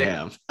work sure ethic. You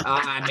have.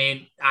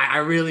 I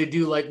really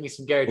do like me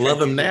some Gary Trent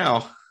Love him Jr.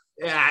 now.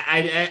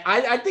 Yeah,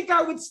 I think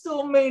I would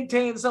still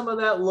maintain some of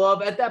that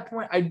love. At that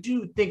point, I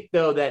do think,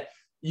 though, that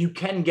you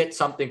can get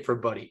something for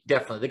Buddy.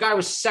 Definitely. The guy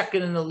was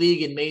second in the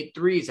league and made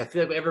threes. I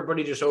feel like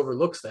everybody just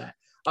overlooks that.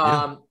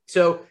 Yeah.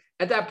 So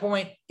at that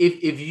point,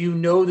 if you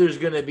know there's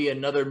going to be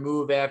another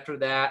move after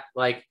that,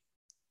 like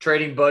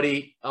trading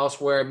Buddy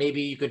elsewhere,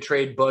 maybe you could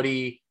trade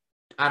Buddy.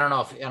 I don't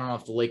know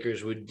if the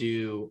Lakers would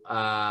do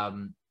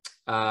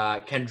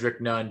Kendrick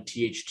Nunn,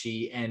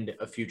 THT, and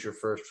a future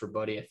first for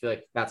Buddy. I feel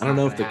like that's. I don't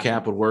know if the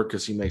cap would work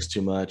because he makes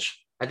too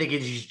much. I think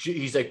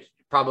he's like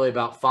probably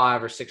about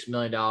 $5 or $6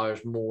 million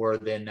more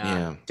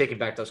than taking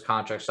back those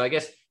contracts. So I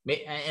guess,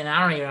 and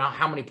I don't even know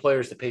how many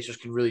players the Pacers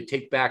can really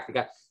take back. They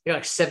got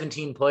like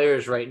 17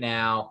 players right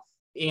now,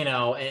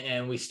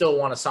 and we still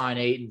want to sign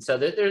Ayton. So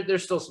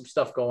there's still some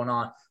stuff going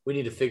on we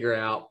need to figure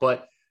out.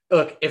 But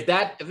look, if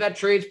that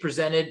trade's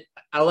presented,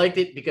 I liked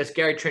it because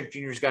Gary Trent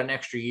Jr.'s got an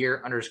extra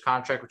year under his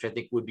contract, which I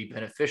think would be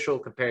beneficial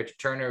compared to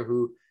Turner,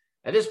 who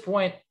at this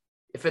point,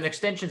 if an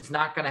extension's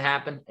not going to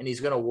happen and he's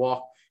going to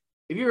walk,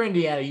 if you're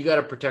Indiana, you got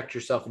to protect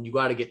yourself and you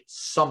got to get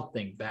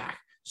something back.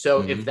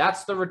 So if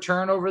that's the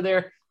return over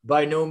there,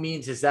 by no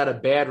means is that a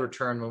bad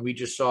return when we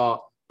just saw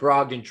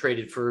Brogdon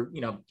traded for,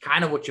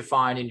 kind of what you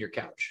find in your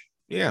couch.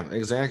 Yeah,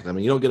 exactly. I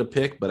mean, you don't get a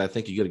pick, but I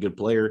think you get a good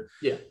player.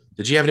 Yeah.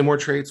 Did you have any more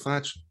trades,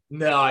 Foch?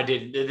 No, I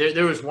didn't.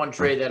 There was one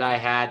trade that I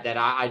had that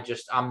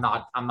I'm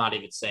not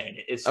even saying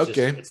it. It's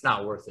okay. It's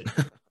not worth it.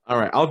 All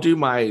right. I'll do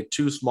my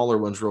two smaller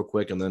ones real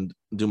quick and then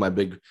do my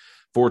big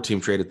 4-team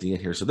trade at the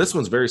end here. So this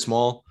one's very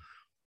small.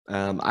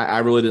 I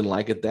really didn't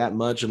like it that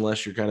much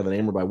unless you're kind of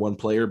enamored by one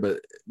player, but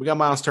we got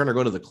Myles Turner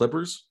going to the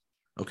Clippers.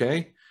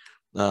 Okay.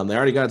 They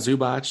already got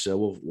Zubac,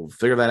 so we'll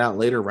figure that out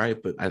later, right?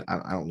 But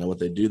I don't know what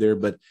they do there.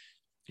 But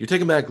you're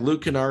taking back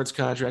Luke Kennard's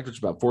contract, which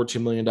is about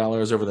 $14 million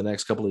over the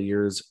next couple of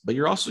years. But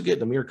you're also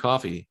getting Amir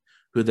Coffey,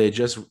 who they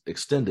just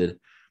extended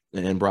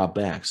and brought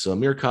back. So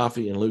Amir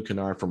Coffey and Luke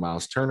Kennard for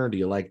Myles Turner. Do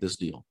you like this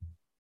deal?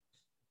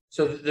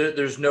 So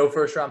there's no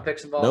first-round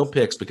picks involved? No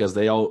picks because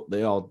they owe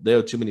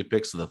too many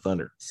picks to the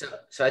Thunder.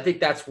 So I think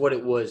that's what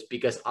it was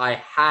because I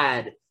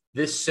had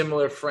this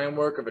similar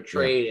framework of a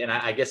trade, and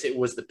I guess it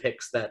was the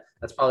picks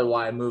that's probably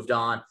why I moved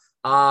on.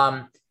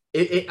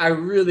 I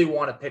really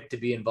want a pick to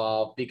be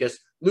involved because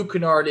Luke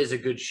Kennard is a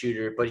good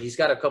shooter, but he's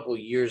got a couple of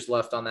years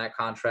left on that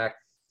contract.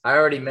 I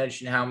already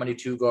mentioned how many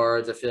two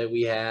guards I feel like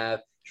we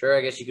have. Sure, I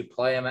guess you could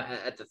play him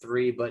at the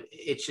 3, but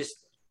it's just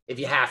if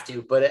you have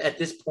to. But at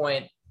this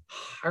point,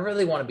 I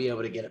really want to be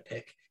able to get a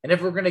pick. And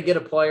if we're going to get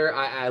a player,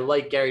 I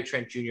like Gary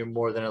Trent Jr.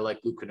 more than I like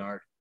Luke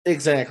Kennard.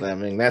 Exactly. I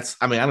mean, I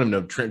don't know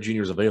if Trent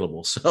Jr. is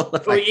available. So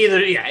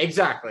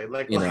exactly.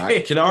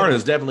 Kennard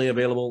is definitely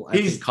available.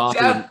 He's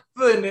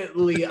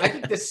definitely. I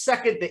think the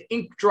second the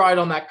ink dried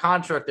on that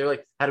contract, they're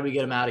like, how do we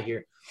get him out of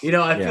here?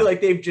 I feel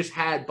like they've just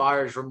had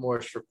buyer's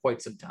remorse for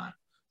quite some time.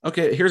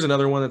 Okay, here's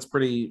another one that's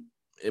pretty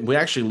 – we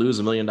actually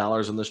lose $1 million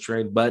in this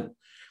trade, but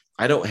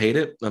I don't hate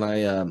it. And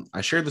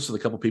I shared this with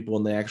a couple people,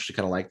 and they actually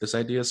kind of like this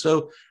idea.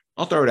 So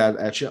I'll throw it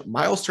at you.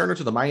 Myles Turner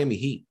to the Miami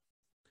Heat.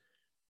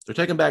 They're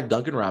taking back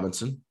Duncan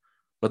Robinson,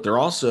 but they're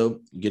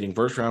also getting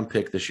first-round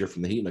pick this year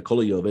from the Heat,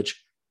 Nikola Jovic,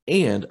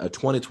 and a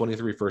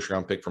 2023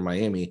 first-round pick from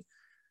Miami.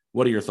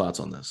 What are your thoughts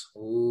on this?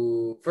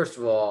 Ooh, first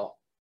of all,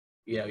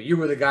 you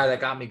were the guy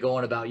that got me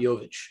going about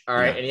Jovic, all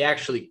right? Yeah. And he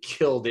actually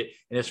killed it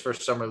in his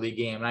first Summer League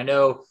game. And I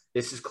know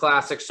this is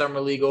classic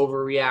Summer League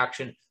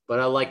overreaction, but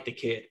I like the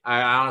kid.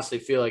 I honestly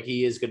feel like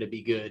he is going to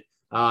be good.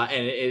 And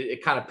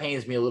it kind of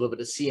pains me a little bit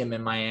to see him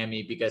in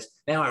Miami because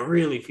now I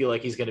really feel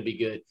like he's going to be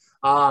good.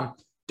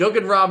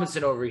 Duncan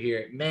Robinson over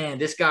here, man,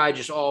 this guy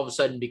just all of a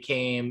sudden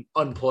became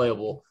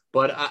unplayable.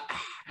 But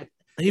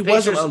he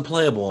wasn't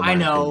unplayable. I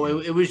know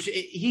it was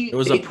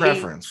a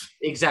preference.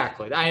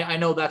 Exactly. I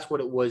know that's what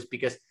it was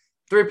because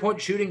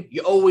three-point shooting,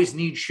 you always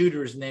need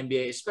shooters in the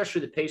NBA,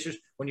 especially the Pacers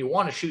when you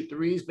want to shoot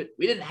threes. But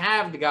we didn't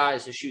have the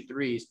guys to shoot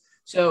threes.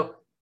 So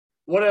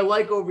what I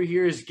like over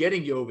here is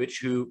getting Jovic,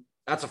 who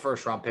that's a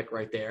first-round pick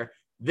right there.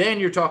 Then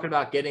you're talking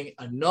about getting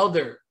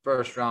another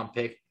first-round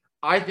pick.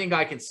 I think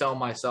I can sell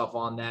myself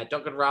on that.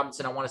 Duncan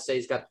Robinson, I want to say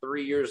he's got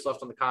 3 years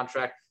left on the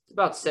contract. It's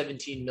about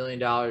 $17 million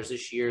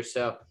this year.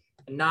 So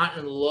not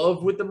in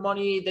love with the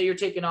money that you're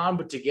taking on,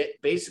 but to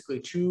get basically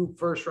 2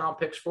 first-round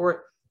picks for it,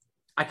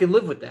 I can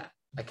live with that.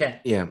 I can.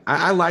 Yeah,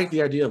 I like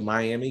the idea of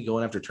Miami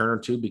going after Turner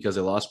too because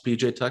they lost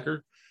PJ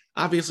Tucker.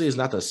 Obviously, he's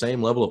not the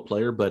same level of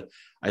player, but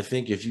I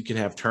think if you can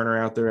have Turner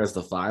out there as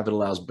the 5, it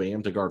allows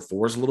Bam to guard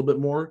 4s a little bit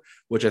more,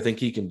 which I think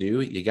he can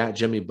do. You got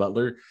Jimmy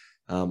Butler.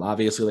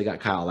 Obviously, they got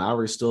Kyle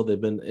Lowry still. They've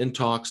been in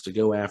talks to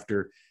go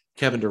after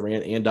Kevin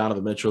Durant and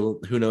Donovan Mitchell.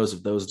 Who knows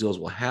if those deals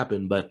will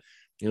happen, but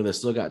they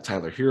still got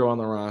Tyler Hero on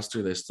the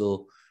roster. They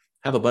still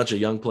have a bunch of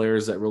young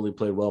players that really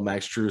played well.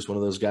 Max Strus, one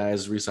of those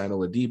guys, re-signed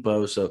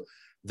Oladipo. So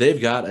they've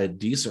got a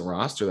decent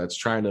roster that's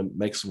trying to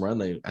make some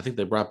run. I think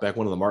they brought back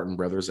one of the Martin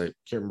brothers. I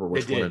can't remember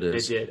which one it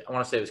is. They did. I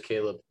want to say it was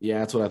Caleb. Yeah,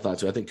 that's what I thought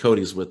too. I think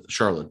Cody's with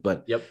Charlotte.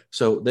 But yep.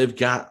 So they've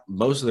got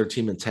most of their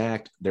team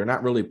intact. They're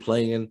not really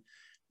playing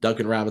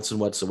Duncan Robinson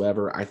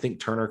whatsoever. I think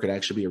Turner could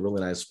actually be a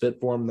really nice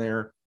fit for him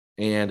there.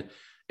 And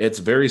it's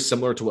very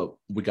similar to what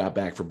we got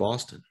back for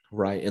Boston,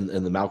 right?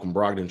 In the Malcolm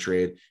Brogdon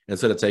trade,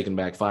 instead of taking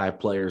back 5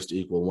 players to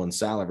equal 1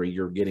 salary,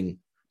 you're getting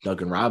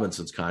Duncan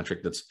Robinson's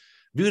contract that's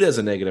viewed as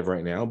a negative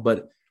right now.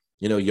 But,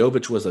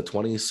 Jovic was a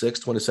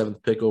 26th,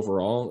 27th pick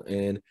overall.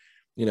 And,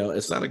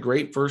 it's not a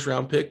great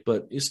first-round pick,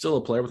 but he's still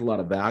a player with a lot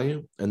of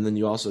value. And then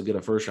you also get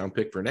a first-round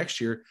pick for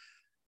next year.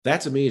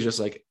 That, to me, is just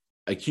like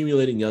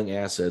accumulating young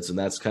assets, and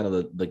that's kind of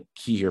the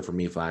key here for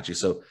me, Facci.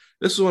 So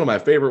this is one of my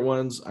favorite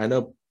ones. I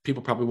know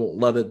people probably won't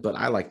love it, but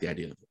I like the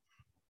idea of it.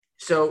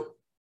 So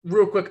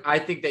real quick, I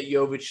think that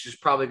Jovic is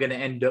probably going to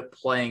end up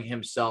playing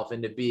himself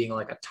into being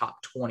like a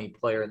top 20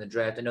 player in the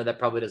draft. I know that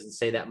probably doesn't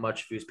say that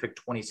much if he was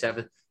picked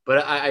 27th,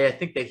 but I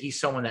think that he's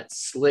someone that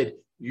slid.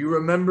 You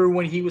remember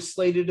when he was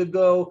slated to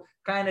go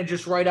kind of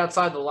just right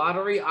outside the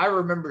lottery? I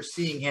remember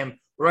seeing him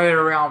right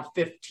around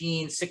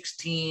 15,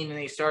 16, and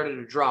he started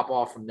to drop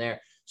off from there.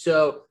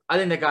 So I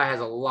think that guy has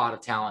a lot of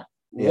talent.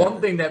 Yeah.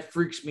 One thing that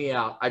freaks me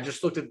out, I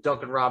just looked at the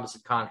Duncan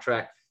Robinson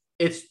contract.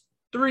 It's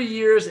 3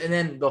 years, and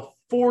then the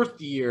 4th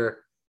year,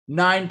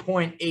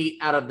 9.8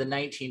 out of the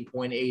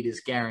 19.8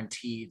 is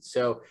guaranteed.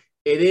 So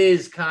it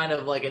is kind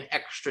of like an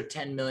extra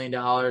 $10 million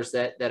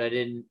that I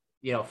didn't,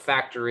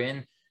 factor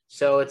in.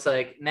 So it's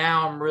like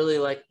now I'm really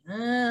like,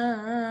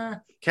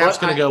 Cap's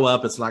going to go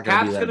up. It's not going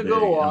to be that big,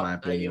 go up. In my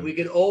opinion. We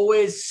could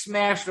always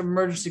smash the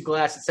emergency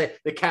glass and say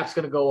the cap's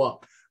going to go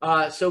up.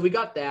 So we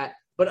got that.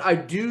 But I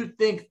do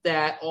think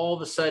that all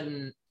of a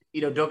sudden,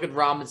 Duncan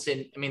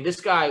Robinson,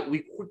 this guy, we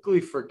quickly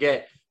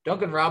forget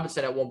Duncan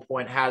Robinson at one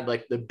point had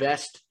like the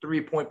best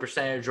 3-point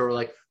percentage or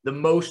like the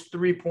most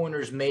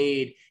 3-pointers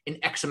made in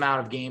X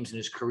amount of games in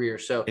his career.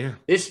 So yeah.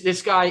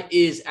 This guy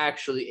is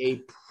actually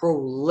a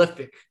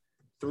prolific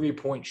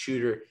 3-point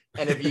shooter.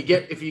 And if you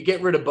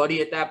get rid of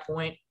Buddy at that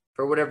point,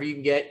 for whatever you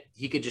can get,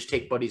 he could just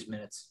take Buddy's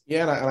minutes.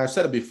 Yeah, and I've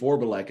said it before,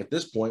 but like at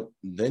this point,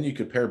 then you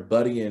could pair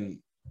Buddy and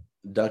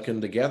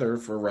Duncan together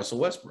for Russell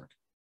Westbrook.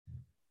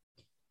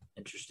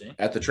 Interesting.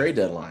 At the trade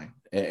deadline.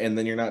 And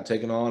then you're not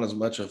taking on as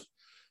much of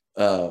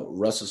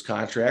Russ's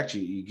contract.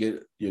 You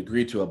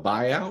agree to a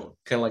buyout,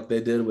 kind of like they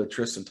did with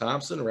Tristan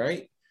Thompson,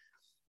 right?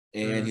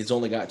 And he's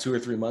only got 2 or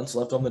 3 months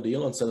left on the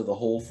deal instead of the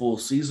whole full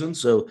season.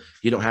 So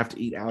you don't have to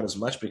eat out as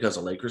much because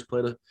the Lakers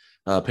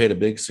paid a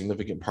big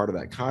significant part of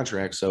that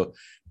contract. So,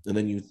 and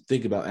then you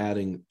think about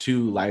adding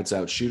 2 lights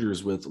out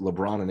shooters with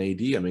LeBron and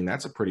AD.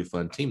 That's a pretty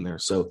fun team there.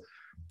 So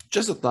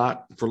just a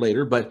thought for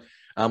later, but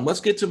let's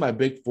get to my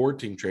big 4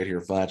 team trade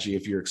here, Facci,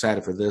 if you're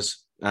excited for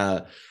this.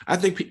 I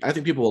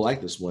think people will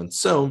like this one.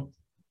 So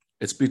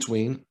it's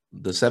between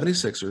the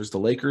 76ers, the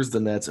Lakers, the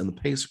Nets, and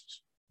the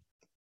Pacers.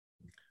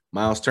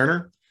 Myles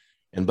Turner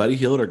and Buddy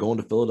Hield are going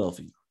to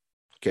Philadelphia.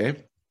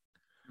 Okay.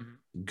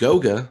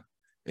 Goga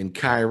and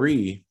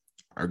Kyrie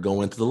are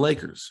going to the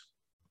Lakers.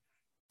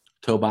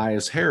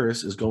 Tobias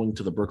Harris is going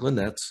to the Brooklyn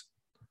Nets.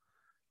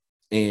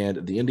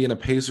 And the Indiana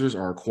Pacers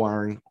are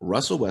acquiring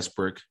Russell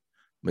Westbrook,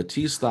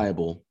 Matisse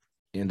Thybulle,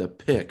 and a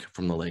pick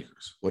from the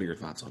Lakers. What are your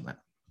thoughts on that?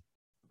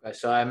 Okay,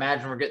 so I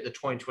imagine we're getting the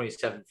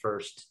 2027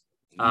 first.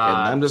 And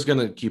I'm just going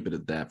to keep it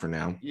at that for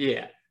now.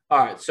 Yeah. All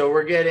right. So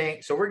we're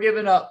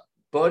giving up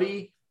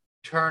Buddy,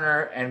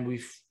 Turner, and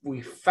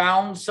we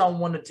found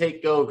someone to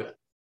take Goga.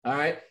 All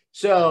right.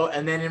 So,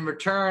 and then in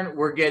return,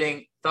 we're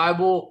getting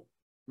Thybulle,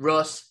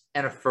 Russ,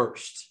 and a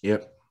first.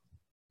 Yep.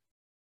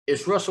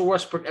 Is Russell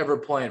Westbrook ever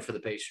playing for the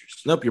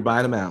Pacers? Nope, you're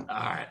buying him out. All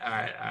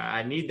right.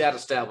 I need that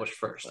established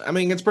first.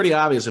 It's pretty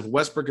obvious. If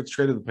Westbrook gets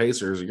traded to the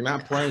Pacers, you're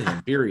not playing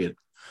him, period.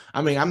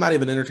 I'm not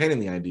even entertaining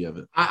the idea of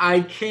it. I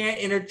can't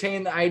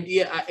entertain the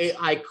idea.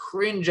 I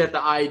cringe at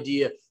the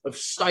idea of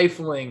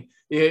stifling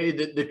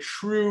the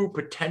true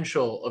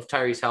potential of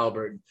Tyrese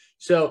Halliburton.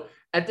 So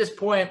at this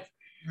point,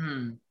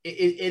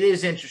 it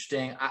is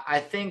interesting. I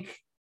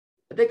think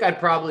I'd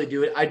probably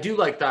do it. I do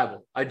like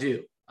Thybulle. I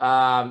do.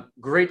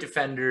 Great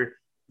defender.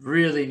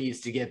 Really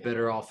needs to get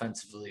better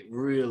offensively.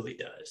 Really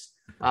does.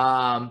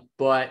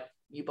 But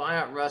you buy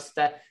out Russ,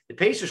 that the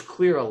Pacers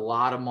clear a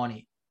lot of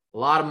money. A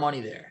lot of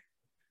money there.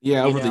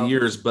 Yeah, over the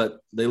years, but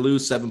they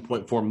lose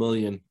 $7.4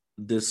 million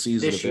this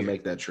season if they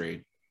make that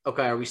trade.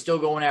 Okay, are we still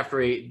going after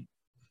Ayton?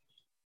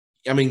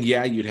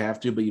 Yeah, you'd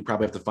have to, but you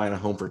probably have to find a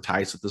home for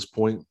Tice at this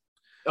point.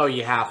 Oh,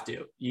 you have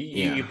to.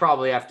 You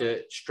probably have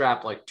to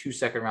strap like 2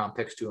 second-round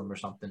picks to him or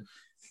something.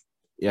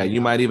 Yeah,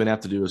 you might even have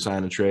to do a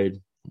sign and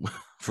trade.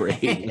 for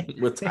Ayton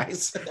with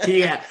Tice.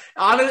 Yeah.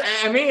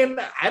 I mean,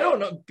 I don't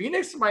know.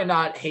 Phoenix might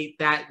not hate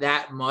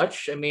that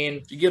much. I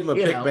mean, you give him a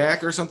pick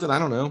back or something. I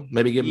don't know.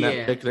 Maybe give him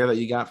that pick there that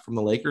you got from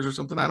the Lakers or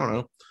something. I don't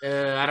know.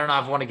 I don't know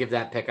if I want to give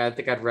that pick. I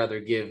think I'd rather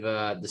give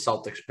the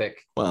Celtics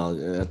pick.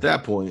 Well, at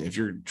that point, if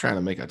you're trying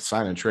to make a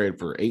sign and trade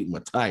for Ayton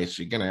with Tice,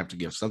 you're going to have to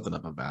give something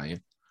up of value.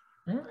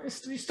 You're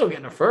still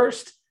getting a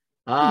first.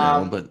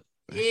 But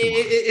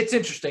it's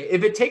interesting.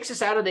 If it takes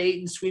us out of the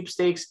Ayton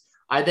sweepstakes,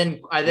 I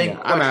think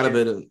I'm out of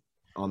it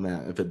on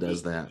that if it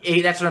does that.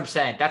 That's what I'm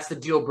saying. That's the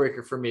deal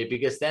breaker for me,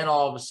 because then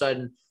all of a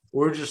sudden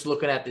we're just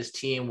looking at this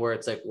team where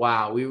it's like,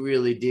 wow, we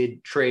really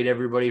did trade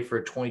everybody for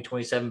a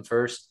 2027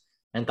 first,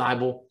 and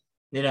Thibault,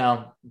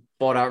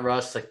 bought out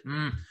Russ. Like,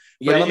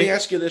 Yeah, let me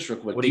ask you this real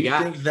quick. What do you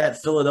got? think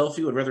that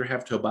Philadelphia would rather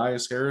have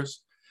Tobias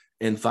Harris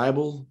and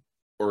Thibault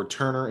or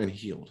Turner and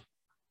Hield?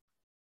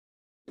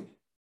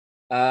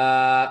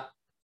 I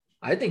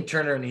think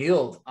Turner and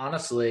Hield,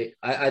 honestly.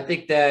 I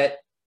think that,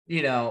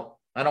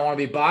 I don't want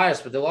to be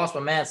biased, but they lost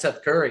my man,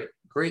 Seth Curry.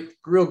 Great,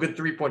 real good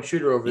three-point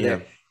shooter over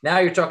there. Now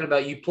you're talking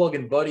about you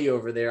plugging Buddy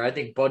over there. I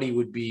think Buddy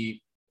would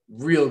be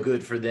real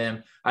good for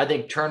them. I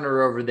think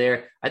Turner over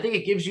there. I think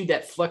it gives you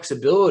that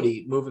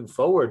flexibility moving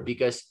forward,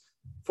 because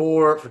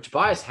for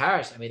Tobias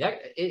Harris, I mean,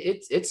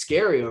 it's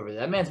scary over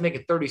there. That man's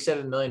making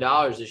 $37 million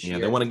this year.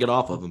 Yeah, they want to get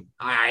off of him.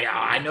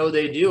 I know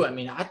they do. I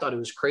mean, I thought it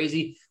was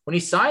crazy when he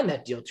signed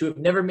that deal to have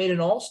never made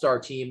an all-star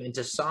team, and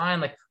to sign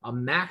like a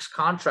max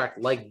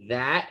contract like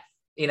that.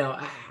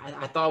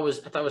 I thought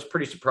it was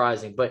pretty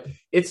surprising, but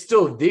it's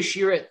still this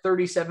year at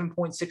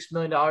 $37.6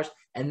 million.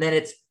 And then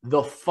it's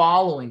the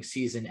following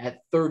season at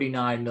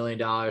 $39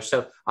 million.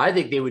 So I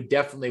think they would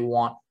definitely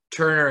want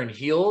Turner and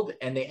Hield,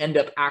 and they end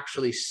up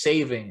actually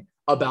saving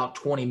about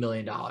 $20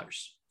 million.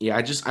 Yeah,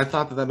 I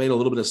thought that made a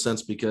little bit of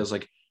sense, because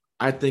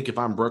I think if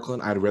I'm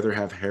Brooklyn, I'd rather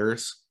have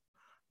Harris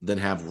than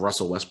have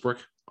Russell Westbrook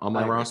on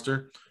my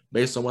roster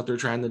based on what they're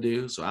trying to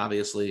do. So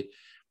obviously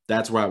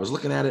that's where I was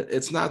looking at it.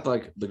 It's not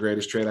like the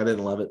greatest trade. I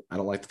didn't love it. I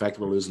don't like the fact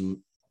that we're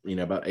losing,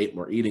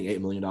 we're eating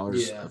 $8 million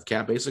of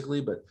cap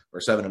basically, or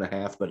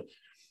 7.5. But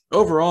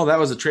overall, that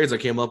was the trades I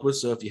came up with.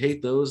 So if you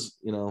hate those,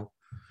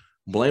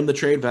 blame the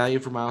trade value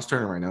for Myles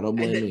Turner right now. Don't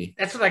blame me.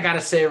 That's what I got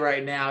to say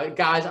right now.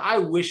 Guys, I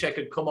wish I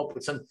could come up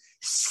with some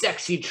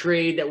sexy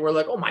trade that we're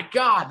like, oh my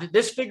God,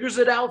 this figures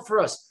it out for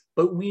us.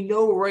 But we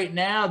know right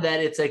now that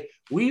it's like,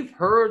 we've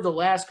heard the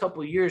last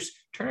couple of years,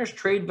 Turner's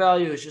trade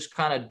value has just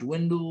kind of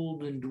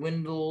dwindled.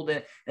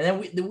 And then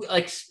we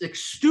like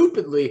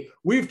stupidly,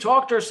 we've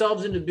talked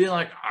ourselves into being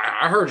like,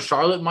 I heard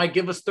Charlotte might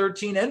give us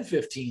 13 and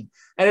 15.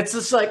 And it's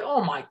just like,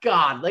 oh my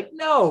God, like,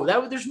 no,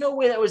 there's no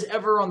way that was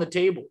ever on the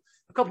table.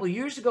 A couple of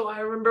years ago, I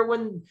remember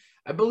when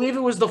I believe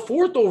it was the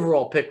 4th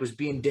overall pick was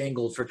being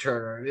dangled for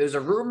Turner. It was a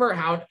rumor,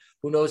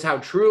 who knows how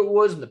true it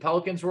was, and the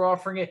Pelicans were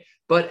offering it.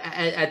 But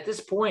at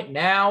this point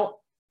now,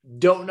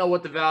 don't know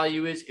what the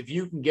value is. If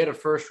you can get a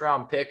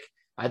first-round pick,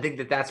 I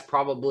think that's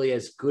probably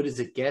as good as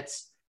it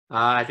gets.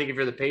 I think if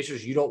you're the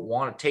Pacers, you don't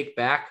want to take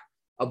back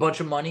a bunch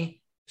of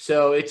money.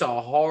 So it's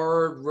a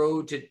hard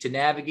road to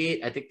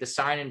navigate. I think the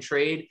sign and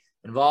trade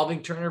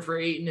involving Turner for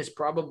Ayton is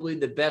probably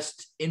the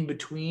best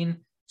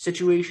in-between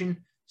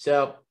situation.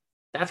 So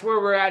that's where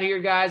we're at here,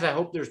 guys. I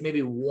hope there's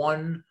maybe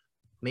 1,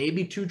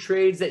 maybe 2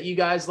 trades that you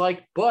guys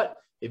like. But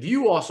if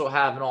you also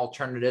have an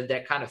alternative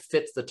that kind of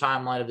fits the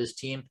timeline of this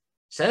team,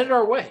 send it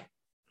our way.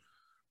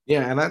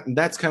 Yeah, and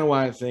that's kind of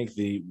why I think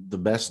the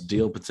best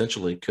deal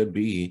potentially could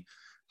be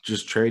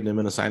just trading him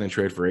in a sign and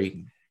trade for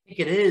Ayton. I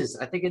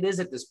think it is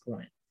at this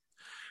point.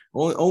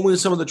 Only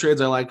some of the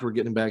trades I liked were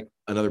getting back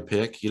another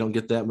pick. You don't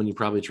get that when you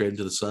probably trade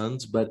into the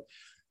Suns, but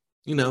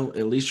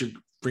at least you're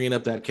freeing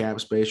up that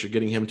cap space. You're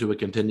getting him to a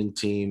contending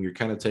team. You're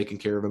kind of taking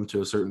care of him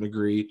to a certain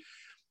degree.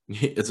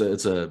 It's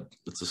a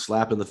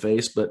slap in the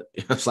face, but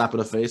a slap in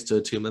the face to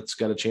a team that's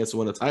got a chance to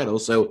win a title.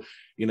 So,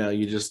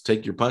 you just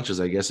take your punches,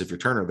 I guess, if you're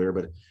Turner there.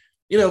 But,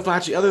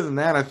 Facci, other than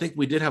that, I think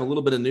we did have a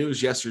little bit of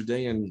news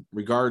yesterday in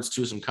regards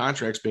to some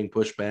contracts being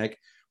pushed back.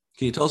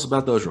 Can you tell us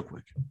about those real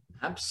quick?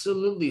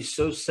 Absolutely.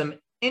 So some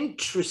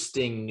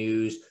interesting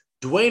news.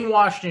 Dwayne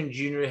Washington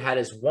Jr. had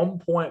his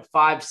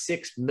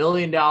 $1.56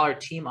 million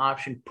team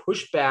option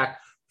pushed back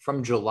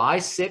from July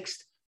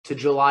 6th to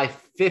July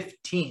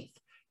 15th.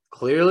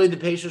 Clearly, the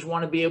Pacers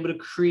want to be able to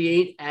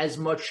create as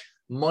much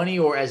money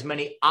or as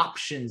many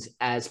options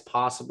as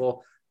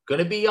possible.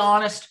 Going to be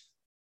honest,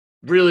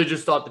 really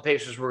just thought the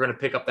Pacers were going to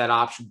pick up that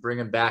option, bring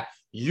him back.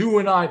 You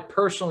and I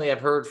personally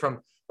have heard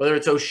from, whether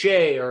it's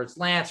O'Shea or it's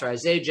Lance or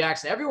Isaiah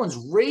Jackson, everyone's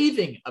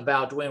raving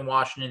about Dwayne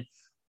Washington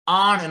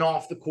on and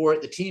off the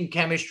court, the team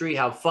chemistry,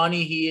 how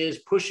funny he is,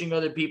 pushing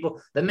other people.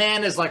 The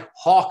man is like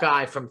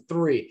Hawkeye from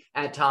 3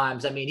 at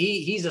times. I mean,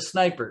 he's a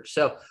sniper.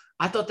 So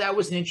I thought that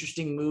was an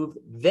interesting move.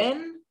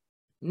 Then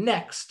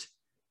next,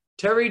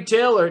 Terry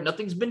Taylor,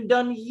 nothing's been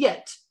done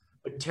yet,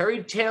 but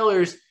Terry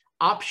Taylor's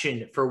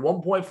option for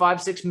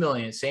 $1.56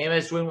 million, same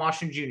as Dwayne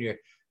Washington Jr.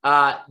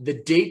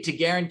 The date to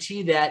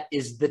guarantee that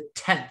is the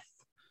 10th.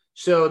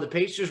 So the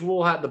Pacers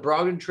will have, the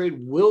Brogdon trade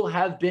will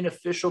have been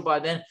official by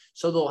then,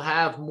 so they'll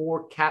have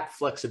more cap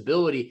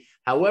flexibility.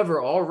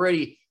 However,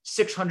 already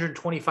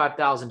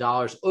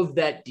 $625,000 of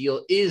that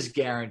deal is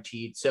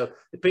guaranteed. So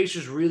the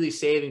Pacers really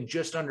saving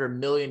just under $1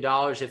 million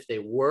if they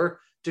were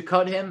to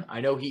cut him.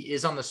 I know he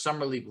is on the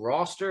Summer League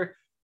roster.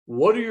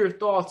 What are your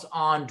thoughts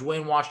on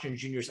Dwayne Washington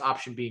Jr.'s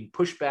option being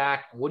pushed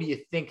back? What do you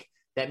think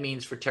that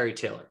means for Terry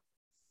Taylor?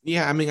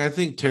 Yeah, I mean, I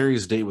think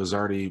Terry's date was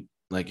already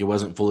like it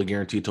wasn't fully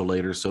guaranteed till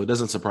later, so it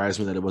doesn't surprise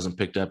me that it wasn't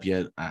picked up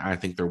yet. I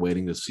think they're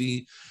waiting to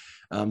see.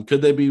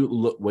 Could they be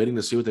waiting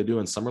to see what they do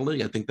in Summer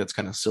League? I think that's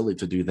kind of silly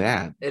to do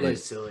that. It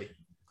is silly.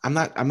 I'm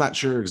not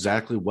sure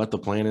exactly what the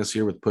plan is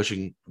here with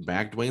pushing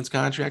back Dwayne's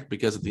contract,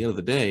 because at the end of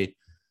the day,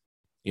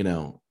 you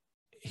know,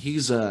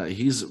 he's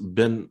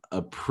been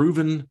a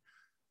proven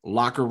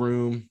locker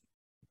room,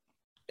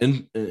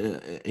 and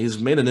he's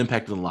made an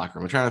impact in the locker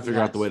room. I'm trying to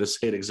figure out the way to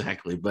say it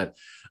exactly, but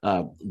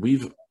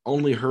we've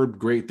only heard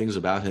great things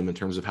about him in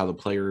terms of how the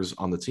players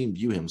on the team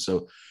view him.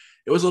 So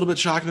it was a little bit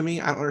shocking to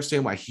me. I don't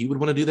understand why he would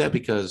want to do that,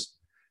 because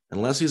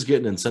unless he's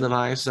getting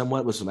incentivized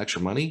somewhat with some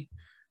extra money,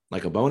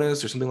 like a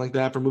bonus or something like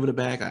that for moving it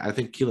back. I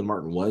think Keelan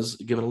Martin was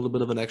given a little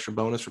bit of an extra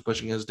bonus for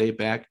pushing his date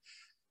back.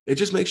 It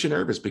just makes you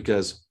nervous,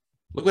 because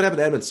look what happened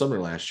to Edmund Sumner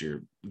last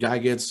year. Guy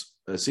gets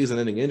a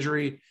season-ending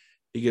injury,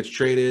 he gets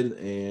traded,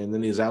 and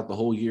then he's out the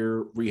whole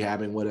year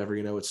rehabbing, whatever.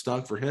 You know, it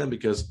stunk for him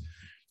because,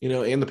 you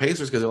know, and the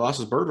Pacers, because they lost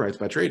his bird rights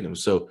by trading him.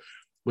 So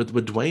with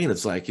Dwayne,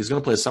 it's like he's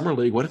going to play Summer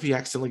League. What if he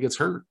accidentally gets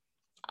hurt?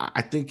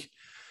 I think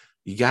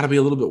you got to be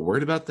a little bit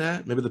worried about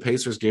that. Maybe the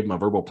Pacers gave him a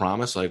verbal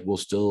promise, like, we'll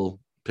still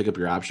pick up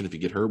your option if you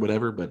get hurt,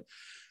 whatever. But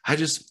I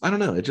don't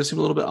know. It just seemed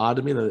a little bit odd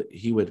to me that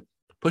he would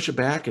push it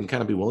back and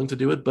kind of be willing to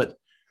do it. But,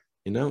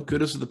 you know,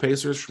 kudos to the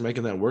Pacers for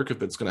making that work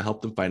if it's going to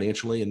help them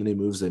financially in any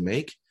moves they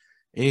make.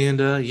 And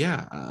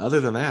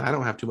other than that, I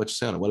don't have too much to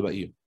say on it. What about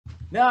you?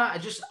 No,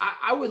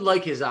 I would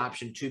like his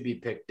option to be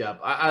picked up.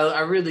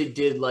 I really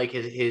did like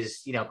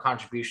his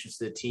contributions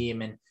to the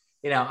team. And,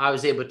 I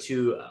was able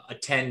to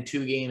attend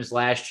 2 games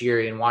last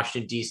year in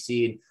Washington,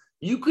 D.C., and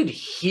you could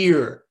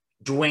hear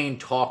Dwayne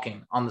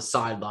talking on the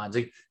sidelines.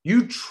 Like,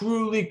 you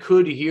truly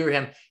could hear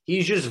him.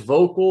 He's just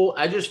vocal.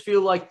 I just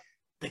feel like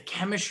the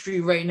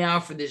chemistry right now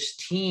for this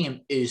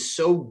team is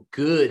so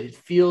good. It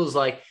feels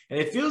like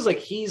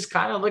he's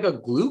kind of like a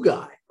glue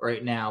guy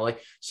right now. Like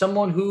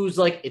someone who's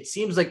like, it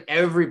seems like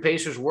every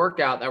Pacers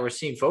workout that we're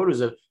seeing photos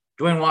of,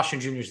 Dwayne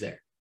Washington Jr. is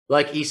there.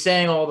 Like, he's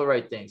saying all the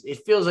right things.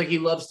 It feels like he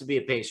loves to be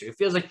a Pacer. It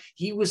feels like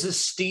he was a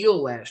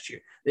steal last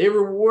year. They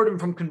reward him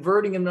from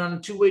converting him on a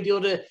 2-way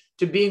deal to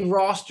being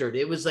rostered.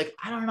 It was like,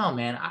 I don't know,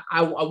 man.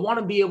 I want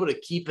to be able to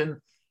keep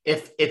him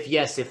if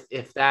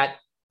that,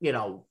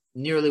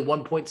 nearly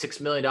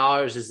 $1.6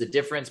 million is the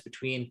difference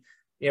between,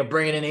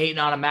 bringing in Ayton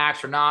on a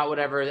max or not,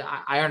 whatever.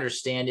 I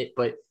understand it,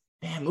 but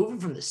man, moving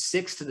from the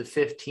 6th to the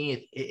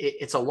 15th,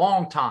 it's a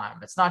long time.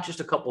 It's not just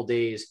a couple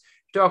days.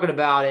 Talking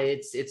about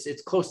it,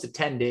 it's close to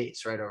 10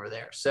 days right over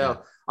there. So yeah.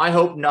 I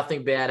hope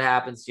nothing bad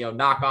happens,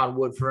 knock on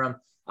wood for him.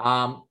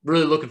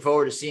 Really looking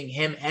forward to seeing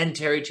him and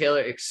Terry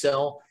Taylor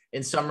excel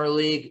in Summer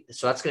League.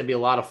 So that's going to be a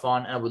lot of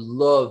fun. And I would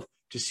love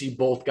to see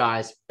both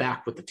guys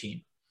back with the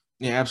team.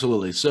 Yeah,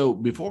 absolutely. So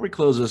before we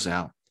close this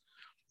out,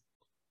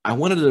 I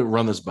wanted to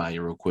run this by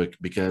you real quick,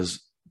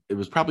 because it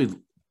was probably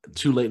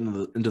too late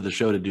into the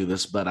show to do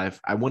this, but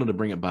I wanted to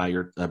bring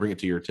it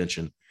to your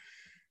attention.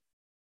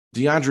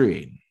 DeAndre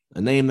Ayton, a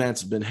name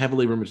that's been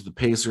heavily rumored to the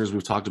Pacers.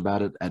 We've talked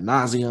about it ad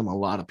nauseum. A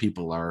lot of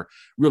people are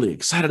really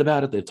excited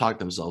about it. They've talked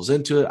themselves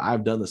into it.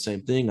 I've done the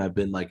same thing. I've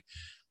been like,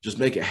 just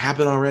make it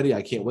happen already.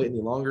 I can't wait any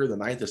longer. The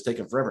 9th is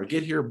taking forever to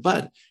get here.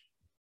 But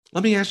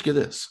let me ask you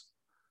this.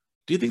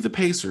 Do you think the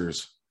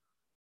Pacers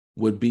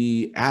would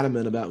be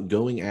adamant about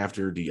going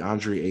after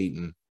DeAndre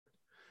Ayton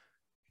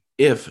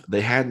if they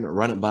hadn't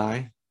run it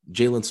by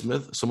Jalen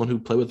Smith, someone who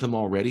played with him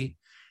already,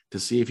 to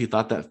see if he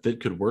thought that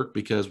fit could work?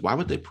 Because why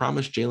would they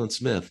promise Jalen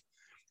Smith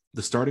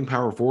the starting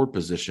power forward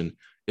position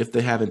if they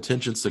have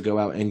intentions to go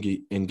out and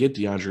get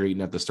DeAndre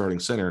Ayton at the starting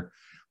center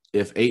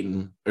if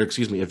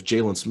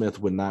Jalen Smith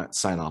would not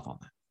sign off on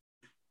that?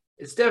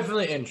 It's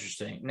definitely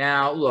interesting.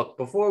 Now, look,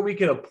 before we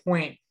can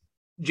appoint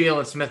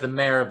Jalen Smith the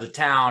mayor of the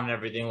town and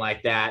everything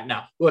like that,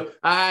 no, look,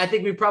 I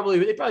think they probably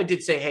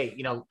did say, hey,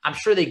 I'm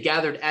sure they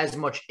gathered as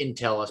much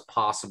intel as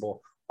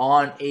possible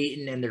on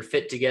Ayton and their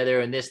fit together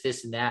and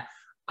this and that.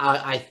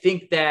 I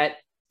think that,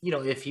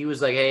 if he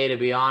was like, hey, to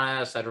be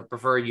honest, I'd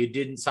prefer you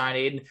didn't sign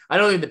Ayton, I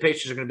don't think the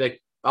Pacers are going to be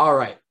like, all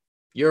right,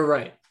 you're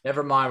right,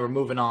 never mind, we're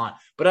moving on.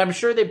 But I'm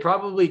sure they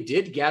probably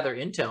did gather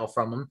intel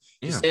from him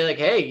to say like,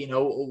 hey,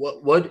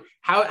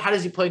 how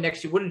does he play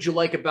next year? What did you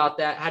like about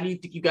that? How do you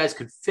think you guys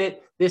could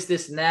fit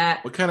this and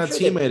that? What kind of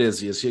teammate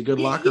is he? Is he a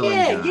good locker room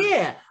guy?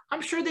 Yeah.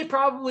 I'm sure they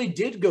probably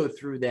did go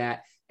through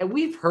that. And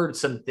we've heard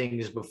some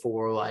things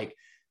before, like,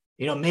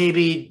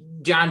 maybe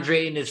John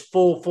Drayton is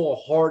full of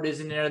heart,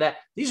 isn't there? That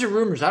these are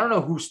rumors. I don't know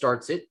who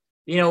starts it.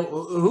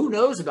 Who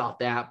knows about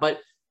that?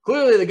 But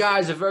clearly, the guy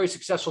is a very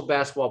successful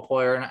basketball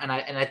player, and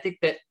I think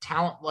that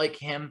talent like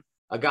him,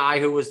 a guy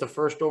who was the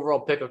first overall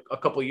pick a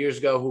couple years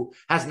ago, who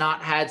has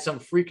not had some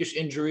freakish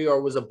injury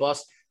or was a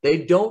bust,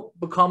 they don't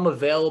become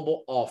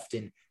available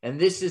often. And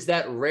this is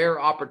that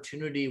rare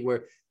opportunity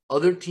where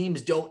Other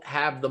teams don't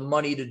have the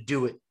money to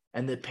do it,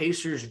 and the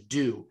Pacers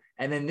do.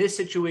 And in this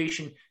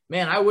situation,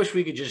 man, I wish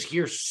we could just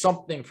hear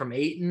something from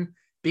Ayton,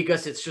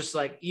 because it's just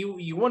like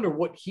you wonder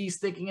what he's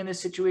thinking in this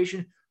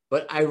situation.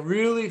 But I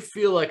really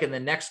feel like in the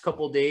next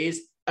couple of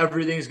days,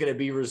 everything's going to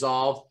be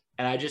resolved,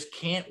 and I just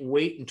can't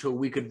wait until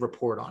we could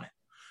report on it.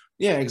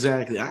 Yeah,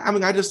 exactly. I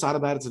mean, I just thought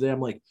about it today.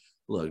 I'm like,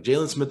 look,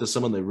 Jalen Smith is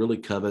someone they really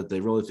covet. They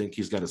really think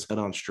he's got his head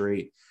on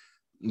straight,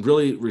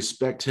 really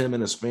respect him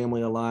and his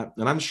family a lot.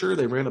 And I'm sure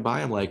they ran it by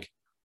him like,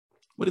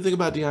 what do you think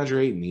about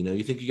DeAndre Ayton?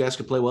 You think you guys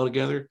could play well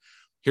together?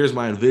 Here's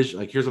my envision.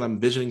 Like, here's what I'm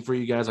envisioning for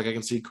you guys. Like, I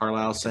can see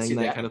Carlisle saying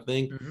that kind of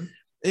thing. Mm-hmm.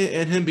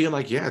 And him being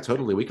like, yeah,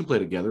 totally, we can play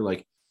together.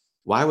 Like,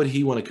 why would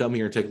he want to come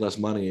here and take less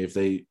money if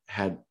they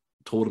had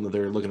told him that they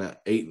were looking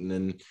at Ayton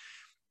and,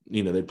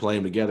 they'd play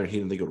him together and he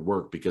didn't think it would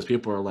work? Because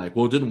people are like,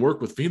 well, it didn't work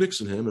with Phoenix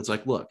and him. It's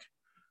like, look,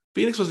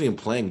 Phoenix wasn't even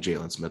playing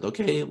Jalen Smith.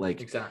 Okay. Like,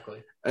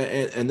 exactly.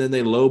 And then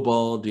they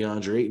lowball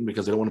DeAndre Ayton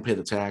because they don't want to pay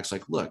the tax.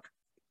 Like, look,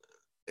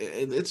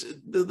 it's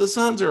the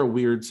Suns are a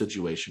weird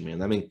situation,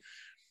 man. I mean,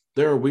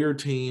 they're a weird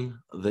team.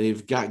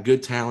 They've got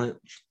good talent.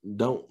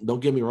 Don't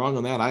get me wrong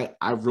on that.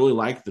 I really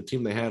liked the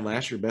team they had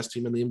last year, best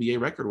team in the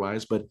NBA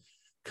record-wise. But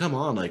come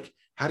on, like,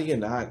 how do you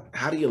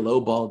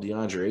lowball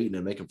DeAndre Ayton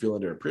and make him feel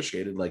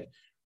underappreciated? Like,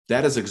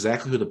 that is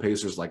exactly who the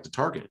Pacers like to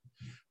target.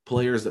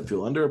 Players that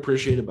feel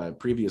underappreciated by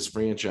previous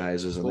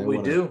franchises, and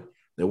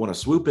they want to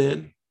swoop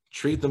in,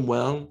 treat them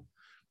well,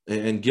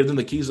 and give them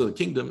the keys of the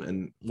kingdom.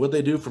 And what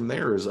they do from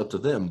there is up to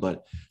them.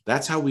 But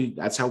that's how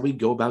we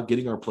go about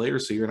getting our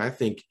players here. And I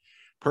think,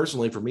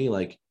 personally, for me,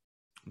 like,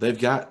 they've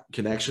got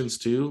connections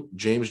to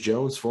James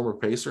Jones, former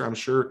Pacer. I'm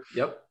sure.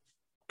 Yep.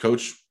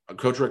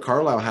 Coach Rick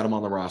Carlisle had him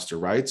on the roster,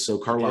 right? So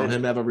Carlisle and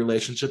him have a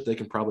relationship. They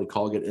can probably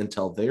get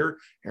intel there.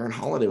 Aaron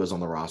Holiday was on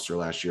the roster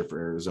last year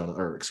for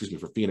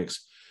for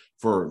Phoenix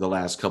for the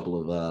last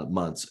couple of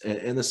months.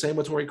 And the same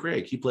with Torrey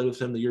Craig. He played with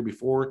him the year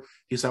before.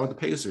 He signed with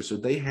the Pacers. So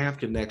they have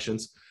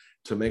connections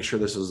to make sure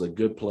this is a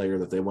good player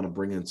that they want to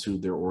bring into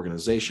their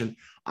organization.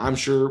 I'm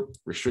sure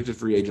restricted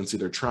free agency,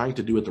 they're trying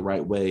to do it the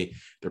right way.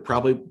 They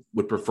probably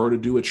would prefer to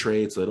do a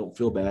trade so they don't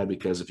feel bad,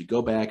 because if you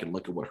go back and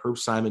look at what Herb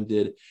Simon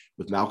did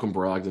with Malcolm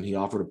Brogdon, he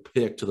offered a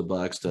pick to the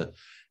Bucks to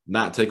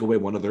not take away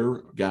one of their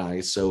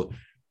guys. So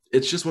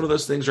it's just one of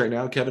those things right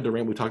now. Kevin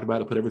Durant, we talked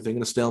about it, put everything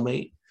in a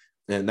stalemate.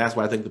 And that's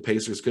why I think the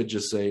Pacers could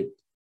just say,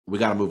 we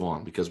got to move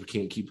on, because we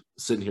can't keep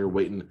sitting here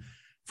waiting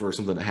for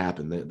something to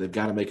happen. They've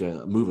got to make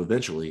a move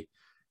eventually.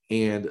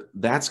 And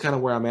that's kind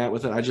of where I'm at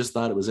with it. I just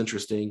thought it was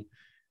interesting,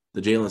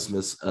 the Jalen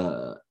Smith's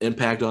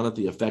impact on it,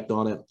 the effect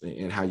on it,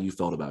 and how you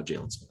felt about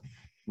Jalen Smith.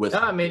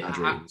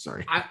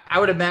 I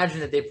would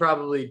imagine that they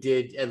probably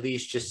did at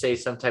least just say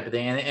some type of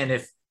thing. And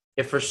if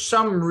for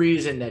some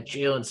reason that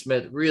Jalen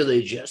Smith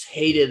really just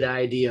hated the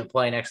idea of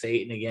playing next to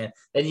Ayton again,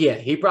 then yeah,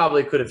 he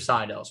probably could have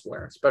signed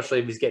elsewhere, especially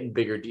if he's getting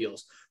bigger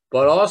deals.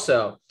 But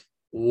also,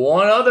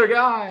 one other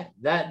guy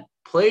that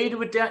played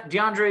with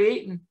DeAndre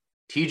Ayton,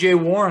 TJ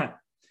Warren.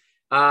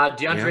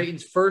 DeAndre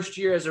Ayton's first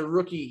year as a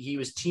rookie, he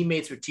was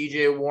teammates with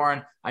TJ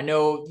Warren. I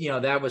know,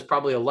 that was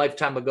probably a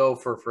lifetime ago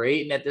for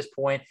Ayton at this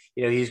point.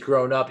 He's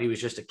grown up. He was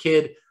just a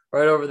kid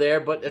right over there,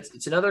 but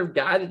it's another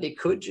guy that they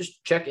could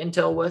just check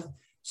intel with.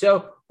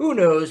 So who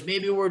knows?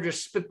 Maybe we're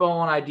just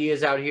spitballing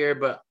ideas out here,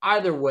 but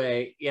either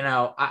way,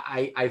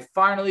 I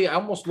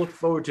almost look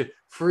forward to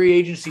free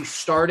agency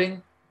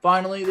starting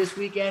finally this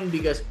weekend,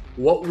 because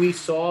what we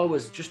saw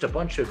was just a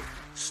bunch of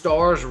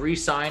stars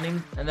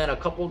re-signing and then a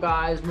couple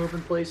guys moving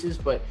places.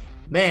 But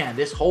man,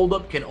 this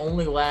holdup can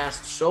only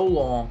last so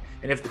long.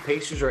 And if the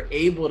Pacers are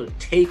able to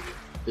take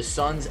the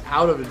Suns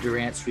out of the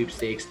Durant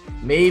sweepstakes,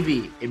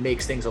 maybe it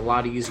makes things a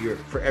lot easier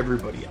for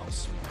everybody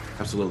else.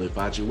 Absolutely,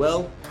 Fachi.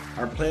 Well,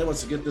 our plan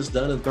was to get this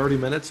done in 30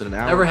 minutes, and an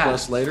hour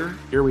plus later,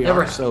 here we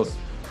are. So,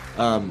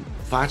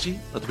 Fachi,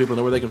 let the people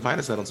know where they can find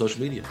us at on social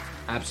media.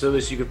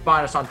 Absolutely. So you can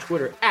find us on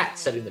Twitter at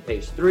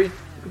SettingThePace3. You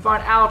can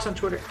find Alex on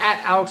Twitter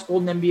at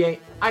AlexGoldenNBA.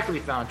 I can be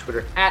found on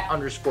Twitter at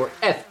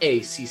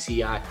 _FACCI.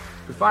 You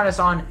can find us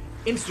on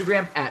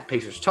Instagram at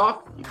Pacers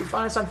Talk. You can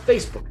find us on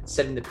Facebook at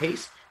Setting the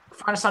Pace. You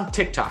can find us on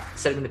TikTok at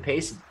Setting the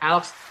Pace. And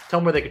Alex, tell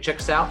them where they can check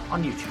us out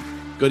on YouTube.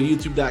 Go to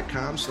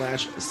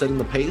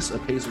youtube.com/SettingThePace, a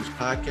Pacers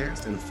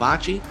podcast. And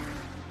Fachi,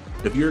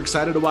 if you're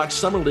excited to watch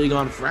Summer League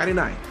on Friday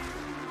night,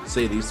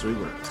 say these 3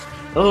 words.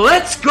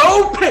 Let's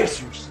go,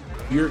 Pacers!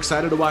 If you're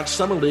excited to watch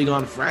Summer League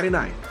on Friday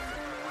night,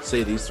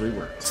 say these 3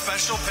 words.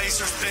 Special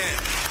Pacers pin.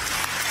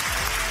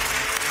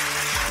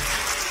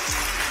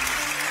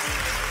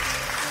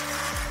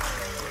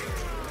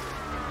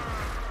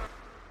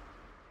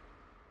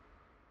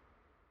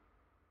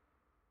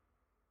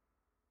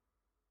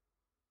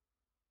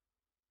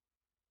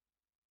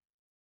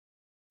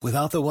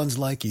 Without the ones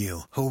like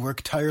you, who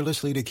work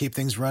tirelessly to keep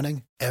things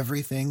running,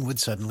 everything would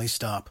suddenly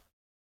stop.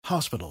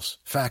 Hospitals,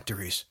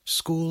 factories,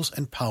 schools,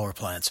 and power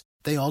plants,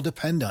 they all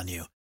depend on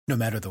you. No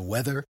matter the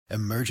weather,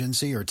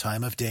 emergency, or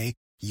time of day,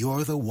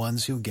 you're the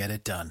ones who get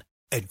it done.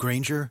 At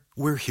Grainger,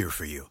 we're here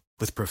for you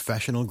with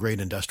professional-grade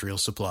industrial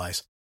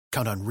supplies.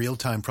 Count on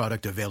real-time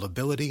product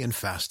availability and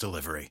fast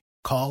delivery.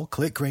 Call,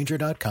 click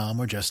Grainger.com,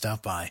 or just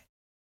stop by.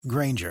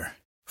 Grainger,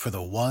 for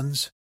the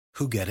ones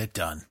who get it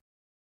done.